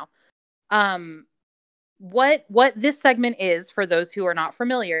in right now. What this segment is, for those who are not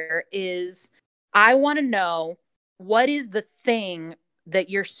familiar, is I want to know what is the thing that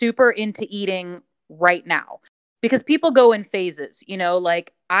you're super into eating right now. Because people go in phases, you know,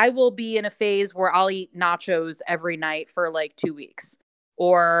 like I will be in a phase where I'll eat nachos every night for like 2 weeks,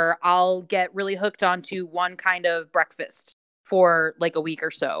 or I'll get really hooked onto one kind of breakfast for like a week or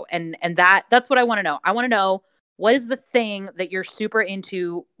so. And that's what I want to know. I want to know, what is the thing that you're super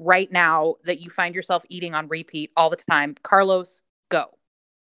into right now that you find yourself eating on repeat all the time? Carlos, go.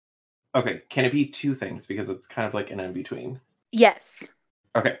 Okay, can it be two things? Because it's kind of like an in-between. Yes.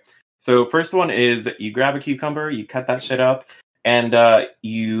 Okay. So first one is you grab a cucumber, you cut that shit up, and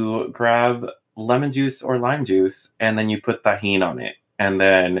you grab lemon juice or lime juice, and then you put tahini on it. And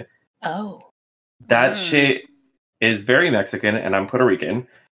then that shit is very Mexican, and I'm Puerto Rican.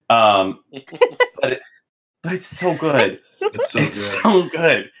 But it's so good. It's so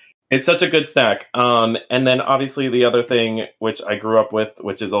good. It's such a good snack. And then obviously the other thing, which I grew up with,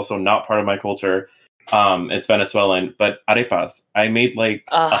 which is also not part of my culture, it's Venezuelan, but arepas. I made like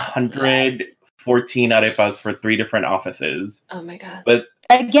 114 arepas for 3 different offices. Oh my God. But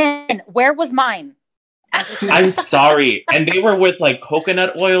again, where was mine? I'm sorry. And they were with like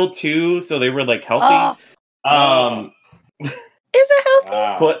coconut oil too, so they were like healthy. Is it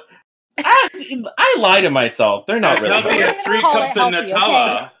healthy? But I lie to myself. They're not as really healthy as 3 cups of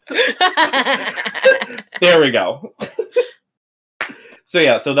Nutella. Okay. There we go. So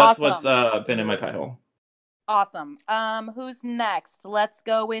yeah, so that's Awesome. what's been in my pie hole. Awesome. Who's next? Let's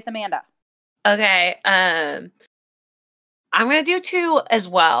go with Amanda. Okay. I'm gonna do 2 as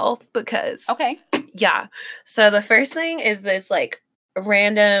well because yeah. So the first thing is this like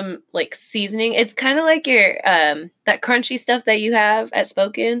random like seasoning. It's kind of like your that crunchy stuff that you have at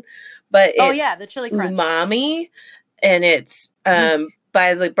Spoken, but it's the chili crunch umami, and it's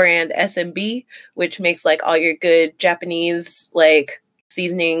by the brand SMB, which makes like all your good Japanese like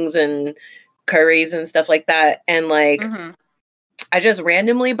seasonings and curries and stuff like that. And like I just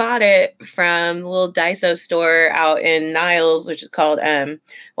randomly bought it from the little Daiso store out in Niles, which is called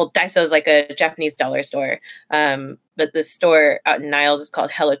Daiso is like a Japanese dollar store. But the store out in Niles is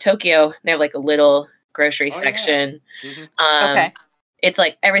called Hello Tokyo. They have like a little grocery section. Okay. It's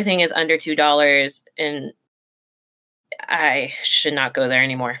like everything is under $2, and I should not go there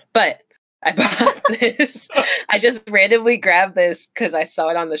anymore. But I bought this. I just randomly grabbed this because I saw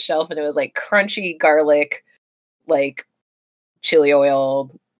it on the shelf, and it was like crunchy garlic, like chili oil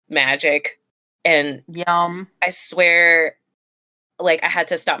magic. And yum. I swear, like I had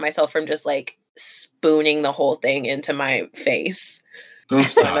to stop myself from just like spooning the whole thing into my face. Don't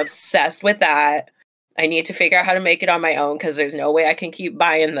stop. I'm obsessed with that. I need to figure out how to make it on my own because there's no way I can keep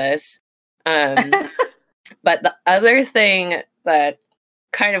buying this. But the other thing that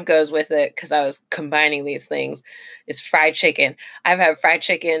kind of goes with it, because I was combining these things, is fried chicken. I've had fried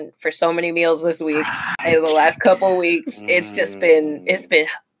chicken for so many meals this week. In the last couple of weeks, it's been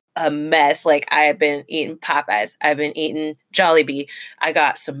a mess. Like I have been eating Popeyes. I've been eating Jollibee. I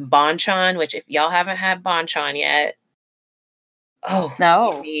got some Bonchon, which if y'all haven't had Bonchon yet, you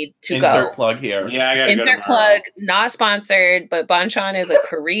need to Insert go. plug here. Yeah, I gotta Insert go plug, not sponsored, but Bonchon is a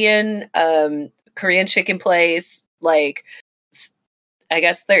Korean chicken place. Like I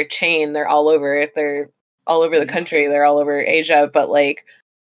guess they're chain. They're all over. They're all over the country. They're all over Asia. But like,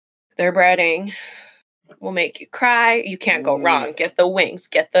 their breading will make you cry. You can't go wrong. Get the wings.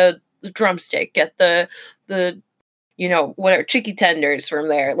 Get the drumstick. Get the whatever chicky tenders from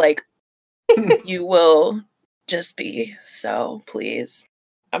there. Like, you will just be so pleased.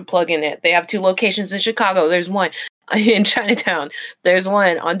 I'm plugging it. They have 2 locations in Chicago. There's one in Chinatown. There's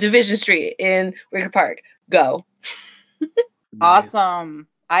one on Division Street in Wicker Park. Go. Awesome.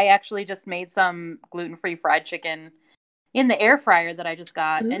 I actually just made some gluten-free fried chicken in the air fryer that I just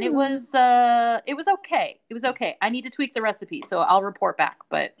got, and it was okay. It was okay. I need to tweak the recipe, so I'll report back.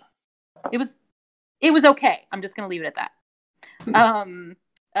 But it was okay. I'm just gonna leave it at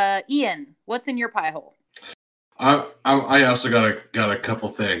that. Ian, what's in your pie hole? I also got a couple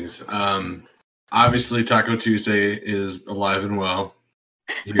things. Obviously, Taco Tuesday is alive and well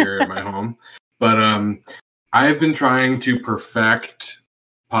here at my home, but I've been trying to perfect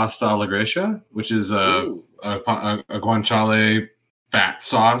pasta alla Grecia, which is a guanciale fat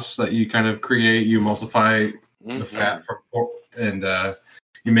sauce that you kind of create. You emulsify the fat from pork, and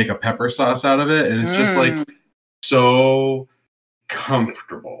you make a pepper sauce out of it, and it's just like so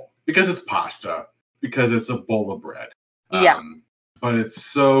comfortable because it's pasta, because it's a bowl of bread. But it's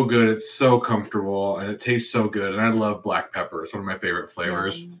so good. It's so comfortable, and it tastes so good. And I love black pepper. It's one of my favorite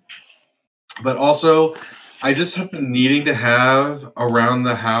flavors. But also, I just have been needing to have around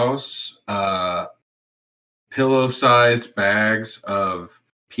the house pillow-sized bags of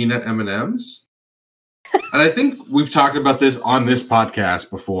peanut M&Ms. And I think we've talked about this on this podcast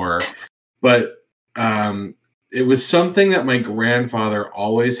before, but it was something that my grandfather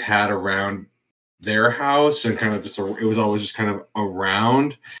always had around their house, and kind of just it was always just kind of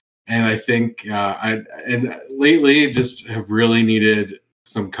around. And I think and lately just have really needed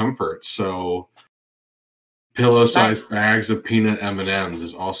some comfort. So pillow-sized bags of peanut M&Ms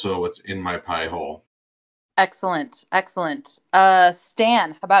is also what's in my pie hole. Excellent.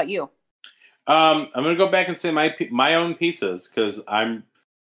 Stan, how about you? I'm gonna go back and say my own pizzas, because I'm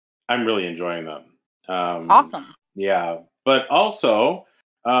really enjoying them. Awesome. Yeah, but also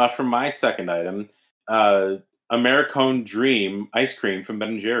for my second item, Americone Dream ice cream from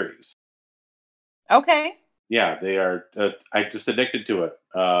Ben & Jerry's. Okay. Yeah, they are. I just addicted to it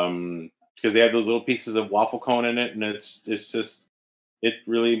because they have those little pieces of waffle cone in it, and it's just it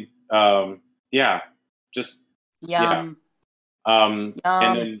really just yum. And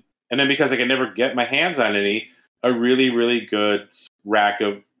then because I could never get my hands on any, a really, really good rack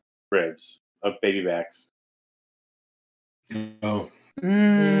of ribs, of baby backs. Oh. Ribs.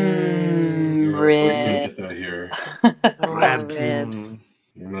 We can't get that here. Ribs.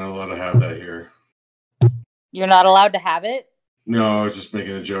 You're not allowed to have that here. You're not allowed to have it? No, I was just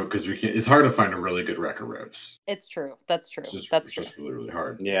making a joke because we can't. It's hard to find a really good rack of ribs. It's true. That's true. It's That's true. just really, really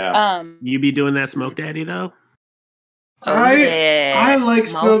hard. Yeah. You be doing that smoke daddy though? I like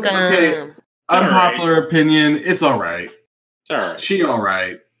smoke. Okay, unpopular opinion. It's all right. It's all right. She all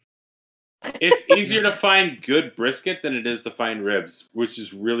right. It's easier to find good brisket than it is to find ribs, which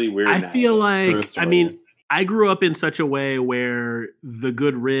is really weird. I feel like, I mean, I grew up in such a way where the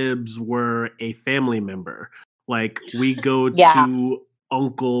good ribs were a family member. Like, we go to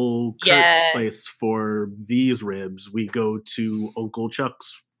Uncle Kurt's place for these ribs. We go to Uncle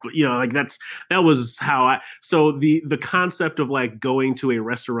Chuck's. You know, like that was how so the concept of like going to a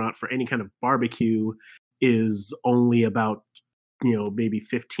restaurant for any kind of barbecue is only about, maybe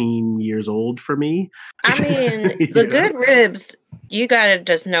 15 years old for me. I mean, the good ribs, you gotta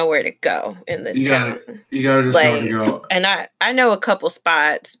just know where to go in this town. You gotta just know where to go. And I know a couple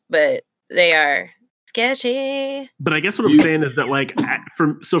spots, but they are sketchy. But I guess what I'm saying is that, like,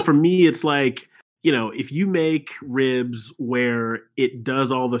 for me, it's like, if you make ribs where it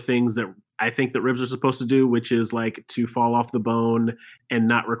does all the things that I think that ribs are supposed to do, which is like to fall off the bone and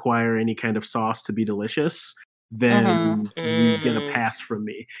not require any kind of sauce to be delicious, then you get a pass from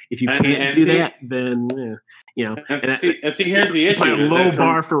me. If you can't do that, then And see, here's the issue: my low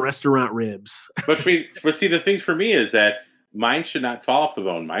bar for restaurant ribs. But see, the thing for me is that mine should not fall off the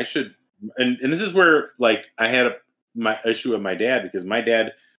bone. Mine should, and this is where, like, I had my issue with my dad, because my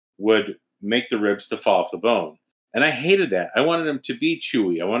dad would make the ribs to fall off the bone, and I hated that. I wanted them to be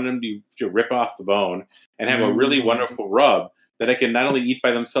chewy. I wanted them to rip off the bone and have a really wonderful rub that I can not only eat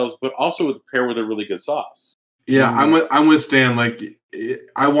by themselves, but also pair with a really good sauce. Yeah, I'm with Stan. Like,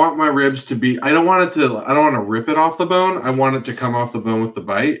 I want my ribs to be. I don't want to rip it off the bone. I want it to come off the bone with the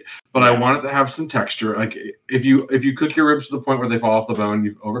bite, but I want it to have some texture. Like, if you cook your ribs to the point where they fall off the bone,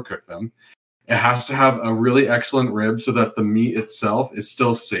 you've overcooked them. It has to have a really excellent rib so that the meat itself is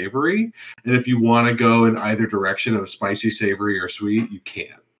still savory. And if you want to go in either direction of spicy, savory, or sweet, you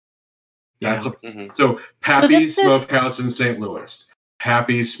can. That's so Pappy's Smokehouse in St. Louis.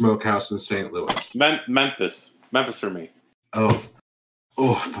 Pappy's Smokehouse in St. Louis. Memphis for me.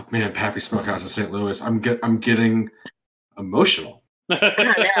 Oh, man, Pappy's Smokehouse in St. Louis. I'm getting emotional. I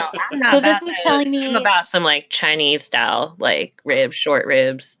don't know. I'm not. So this is telling me I'm about some like Chinese style, like ribs, short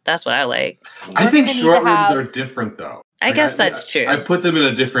ribs. That's what I like. I think short ribs are different, though. I guess that's true. I put them in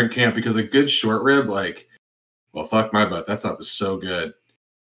a different camp because a good short rib, like, well, fuck my butt. That stuff was so good.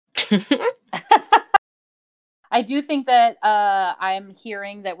 I do think that I'm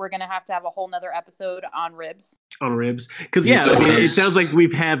hearing that we're going to have a whole nother episode on ribs. On ribs. Because, yeah, I mean, it sounds like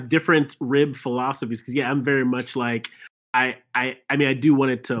we've had different rib philosophies. Because, yeah, I'm very much like, I mean, I do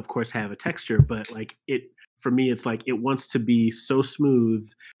want it to, of course, have a texture, but, like, for me, it's like, it wants to be so smooth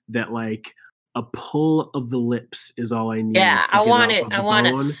that, like, a pull of the lips is all I need. Yeah, I want to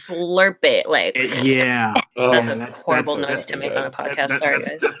slurp it. Like, yeah. That's a horrible noise to make on a podcast. Sorry,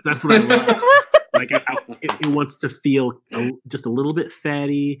 guys. That's what I love. Like it wants to feel just a little bit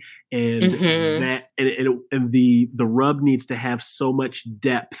fatty, and and the rub needs to have so much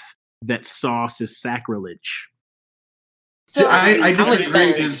depth that sauce is sacrilege. So I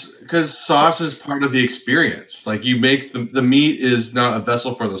disagree because sauce is part of the experience. Like you make the meat is not a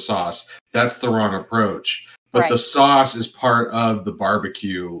vessel for the sauce. That's the wrong approach. But the sauce is part of the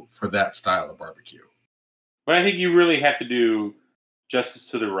barbecue for that style of barbecue. But I think you really have to do justice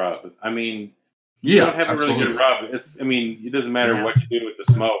to the rub. I mean, you don't have a really good rub. It doesn't matter what you do with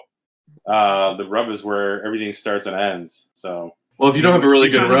the smoke. The rub is where everything starts and ends. So. Well, if you don't have a really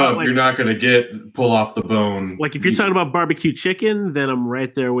good rub, you're not going to pull off the bone. Like if you're talking about barbecue chicken, then I'm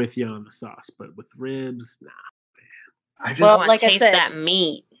right there with you on the sauce. But with ribs, nah, man. I just want to taste that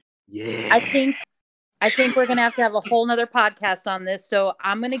meat. Yeah. I think we're gonna have a whole nother podcast on this. So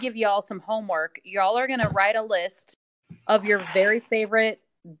I'm gonna give y'all some homework. Y'all are gonna write a list of your very favorite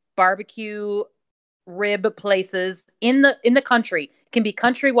barbecue rib places in the country. It can be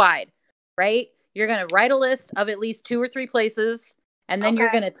countrywide, right? You're going to write a list of at least 2 or 3 places, and then you're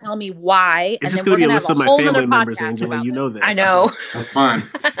going to tell me why. It's and just then we're going to be a going list to of have a my whole family other members, podcast Angela. about You know this. this. I know. That's fine.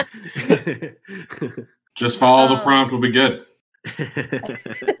 Just follow the prompt. Will be good.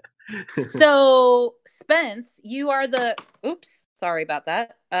 So, Spence, you are the... Oops. Sorry about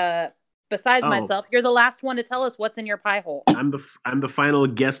that. Besides myself, you're the last one to tell us what's in your pie hole. I'm the final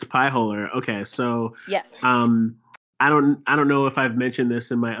guest pie holer. Okay, so... Yes. I don't know if I've mentioned this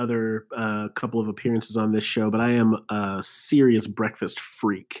in my other couple of appearances on this show, but I am a serious breakfast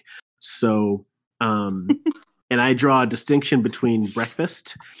freak. So, and I draw a distinction between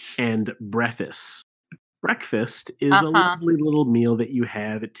breakfast and breakfast. Breakfast is a lovely little meal that you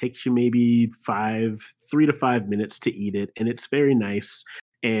have. It takes you maybe 3 to 5 minutes to eat it, and it's very nice,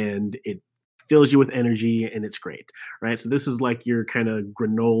 and it fills you with energy, and it's great, right? So this is like your kind of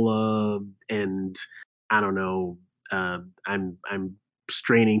granola, and I don't know. I'm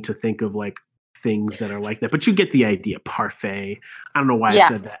straining to think of like things that are like that, but you get the idea. Parfait. I don't know why I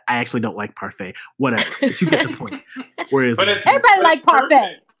said that. I actually don't like parfait. Whatever, but you get the point. Whereas everybody like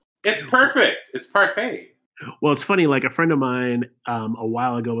parfait. It's perfect. It's parfait. Well, it's funny. Like a friend of mine a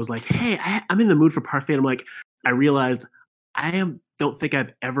while ago was like, "Hey, I'm in the mood for parfait." And I'm like, I realized don't think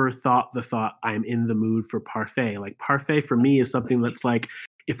I've ever thought I'm in the mood for parfait. Like parfait for me is something that's like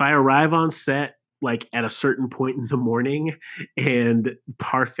if I arrive on set like at a certain point in the morning and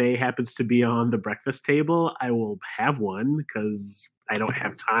parfait happens to be on the breakfast table, I will have one because I don't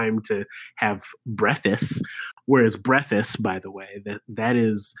have time to have breakfast. Whereas breakfast, by the way, that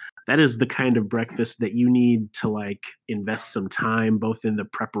is the kind of breakfast that you need to like invest some time both in the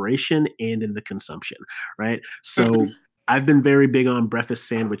preparation and in the consumption, right? So I've been very big on breakfast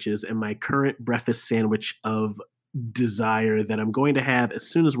sandwiches, and my current breakfast sandwich of desire that I'm going to have as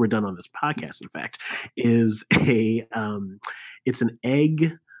soon as we're done on this podcast, in fact, is it's an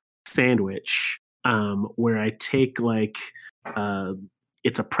egg sandwich where I take like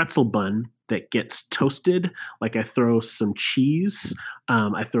it's a pretzel bun that gets toasted. Like I throw some cheese,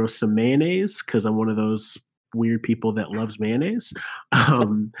 I throw some mayonnaise because I'm one of those weird people that loves mayonnaise,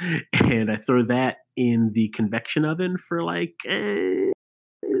 and I throw that in the convection oven for like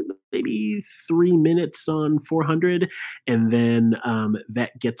maybe 3 minutes on 400, and then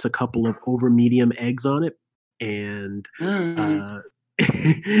that gets a couple of over medium eggs on it, and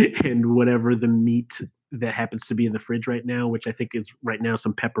and whatever the meat that happens to be in the fridge right now, which I think is right now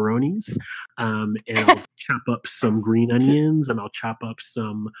some pepperonis, and I'll chop up some green onions, and I'll chop up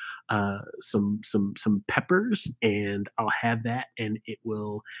some peppers, and I'll have that, and it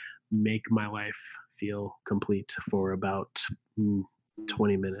will make my life feel complete for about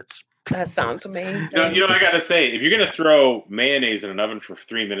 20 minutes. That sounds amazing. I gotta say, if you're gonna throw mayonnaise in an oven for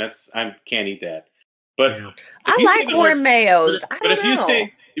 3 minutes, I can't eat that. But I like warm mayos. But if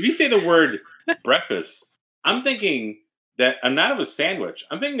you say the word breakfast, I'm thinking that I'm not of a sandwich.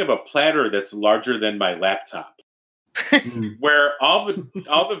 I'm thinking of a platter that's larger than my laptop, where all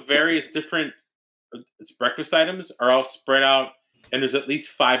the various different breakfast items are all spread out, and there's at least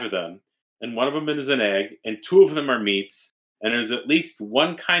 5 of them, and one of them is an egg, and 2 of them are meats, and there's at least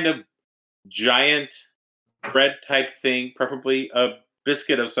one kind of giant bread type thing, preferably a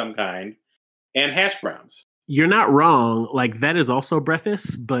biscuit of some kind, and hash browns. You're not wrong. Like, that is also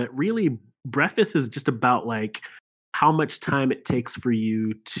breakfast, but really breakfast is just about like how much time it takes for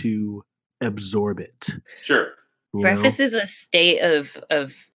you to absorb it. Sure. Breakfast is a state of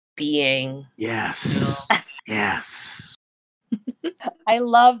being. Yes. Yes. I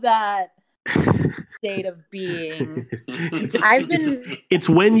love that state of being. It's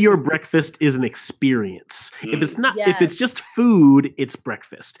when your breakfast is an experience. If it's not, if it's just food, it's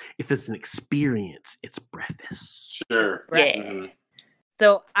breakfast. If it's an experience, it's breakfast. Sure. Yes.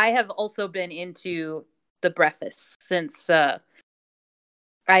 So I have also been into the breakfast since I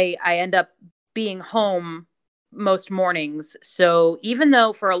end up being home most mornings. So even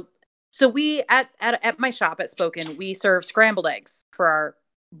though we at my shop at Spoken, we serve scrambled eggs for our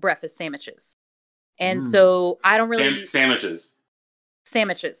breakfast sandwiches. And so I don't really sandwiches.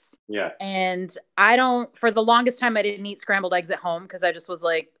 Yeah. And I don't, for the longest time, I didn't eat scrambled eggs at home because I just was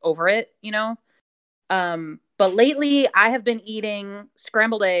like over it, But lately I have been eating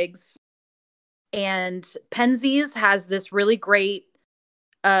scrambled eggs, and Penzeys has this really great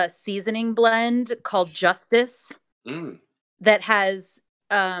seasoning blend called Justice that has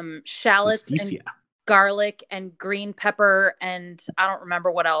shallots and garlic and green pepper, and I don't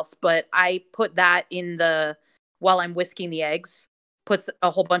remember what else, but I put that in while I'm whisking the eggs, puts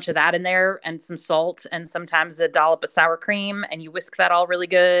a whole bunch of that in there and some salt and sometimes a dollop of sour cream, and you whisk that all really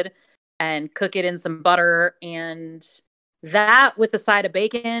good and cook it in some butter, and that with a side of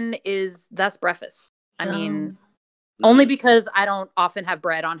bacon that's breakfast. I mean, only because I don't often have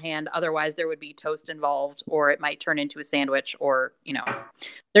bread on hand. Otherwise, there would be toast involved, or it might turn into a sandwich, or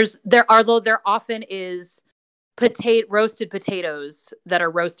there often is roasted potatoes that are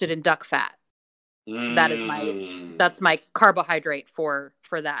roasted in duck fat. That's my carbohydrate for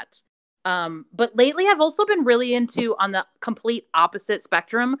that. But lately, I've also been really into, on the complete opposite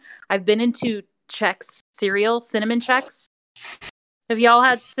spectrum, I've been into Chex cereal, cinnamon Chex. Have y'all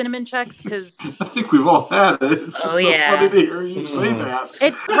had cinnamon Chex? Because I think we've all had it. It's just so funny to hear you say that.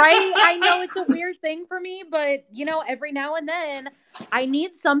 It's right. I know it's a weird thing for me, but every now and then I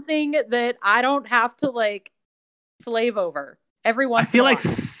need something that I don't have to like slave over. Every once I feel like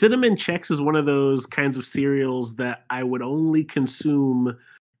cinnamon Chex is one of those kinds of cereals that I would only consume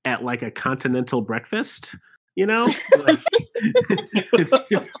at like a continental breakfast. Like, it's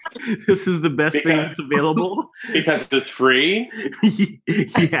just, this is the best thing that's available because it's free.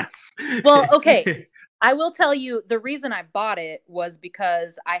 Yes. Well, okay. I will tell you the reason I bought it was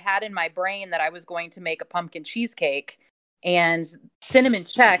because I had in my brain that I was going to make a pumpkin cheesecake, and cinnamon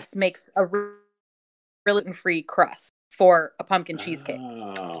Chex makes a gluten-free crust for a pumpkin cheesecake.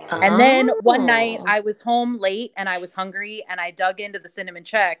 And then one night I was home late and I was hungry, and I dug into the cinnamon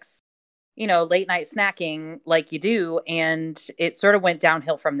Chex, late night snacking like you do, and it sort of went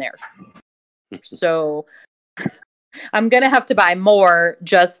downhill from there. So I'm going to have to buy more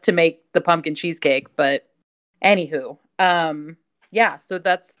just to make the pumpkin cheesecake, but anywho, so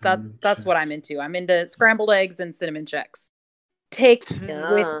that's what I'm into. I'm into scrambled eggs and cinnamon Chex. Take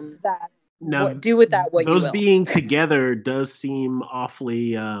with that. Now, do with that what you will. Those being together does seem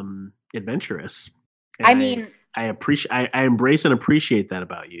awfully adventurous. I mean, I embrace and appreciate that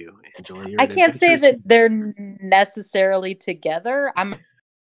about you, Angela. I can't say that they're necessarily together.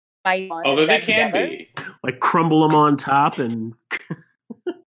 Although they can be. Like crumble them on top and...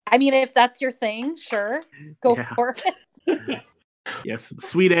 I mean, if that's your thing, sure. Go for it. Yes,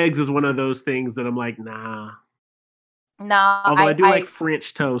 sweet eggs is one of those things that I'm like, nah. Nah. Although I do like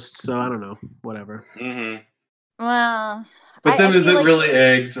French toast, so I don't know. Whatever. Mm-hmm. Well... But then is it really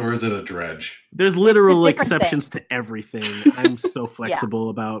eggs or is it a dredge? There's literal exceptions to everything. I'm so flexible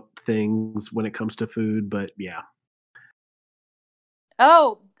about things when it comes to food, but yeah.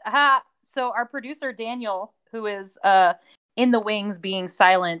 Oh, so our producer Daniel, who is in the wings being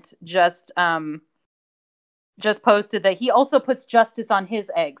silent, just posted that he also puts Justice on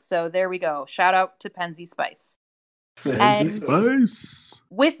his eggs. So there we go. Shout out to Penzeys Spice. Spice.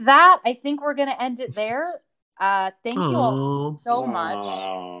 With that, I think we're going to end it there. Thank you all so much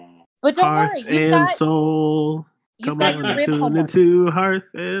But don't Hearth worry, and Soul. You've Come got on your and rib tune homework. into Hearth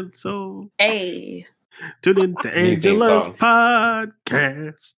and Soul. Hey. Tune into Amazing Angela's song.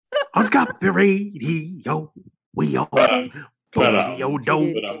 podcast on Scoppy Radio. We all radio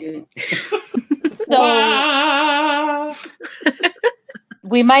do. So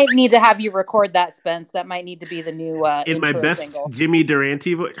we might need to have you record that, Spence. That might need to be the new In my intro best single. Jimmy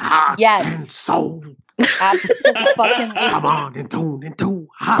Durante voice. Heart Yes. and Soul. Absolutely. Come on and tune into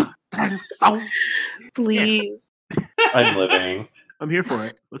Heart and Soul. Please. I'm living. I'm here for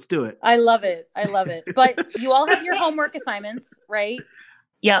it. Let's do it. I love it. But you all have your homework assignments, right?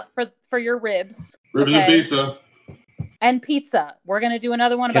 Yep. For your ribs. Ribs and pizza. And pizza. We're gonna do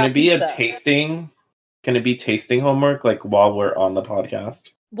another one Can about it be pizza. a tasting? Can it be tasting homework like while we're on the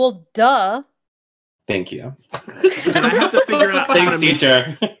podcast? Well, duh. Thank you. And I have to figure out how Thanks, to make,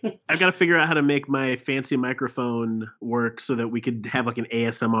 teacher. I've got to figure out how to make my fancy microphone work so that we could have like an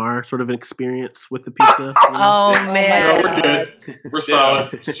ASMR sort of an experience with the pizza. You know? Oh, man. No, we're good. We're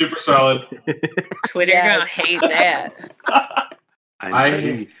solid. Super solid. Twitter Yes. gonna hate that.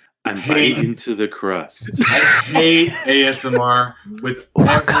 I'm biting into the crust. I hate ASMR with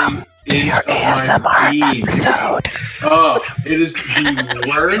every inch of my being. Oh, it is the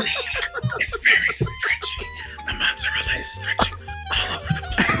worst. It's very stretchy. The mozzarella is stretching all over the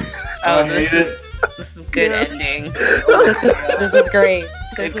place. Oh, I hate it. this is good Yes. ending. This is great.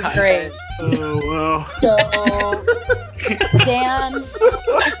 This Good is great. Oh, wow. So, Dan, this is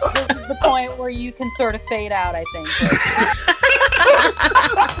the point where you can sort of fade out, I think.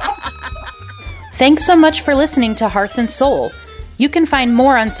 Thanks so much for listening to Hearth and Soul. You can find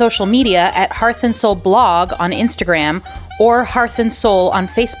more on social media at Hearth and Soul blog on Instagram or Hearth and Soul on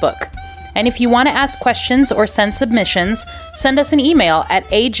Facebook. And if you want to ask questions or send submissions, send us an email at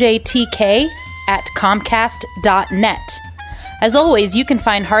ajtk@comcast.net. As always, you can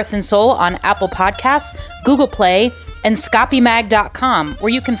find Hearth and Soul on Apple Podcasts, Google Play, and ScoppyMag.com,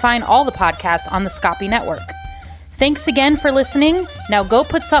 where you can find all the podcasts on the Scoppy Network. Thanks again for listening. Now go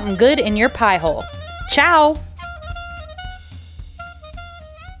put something good in your pie hole. Ciao!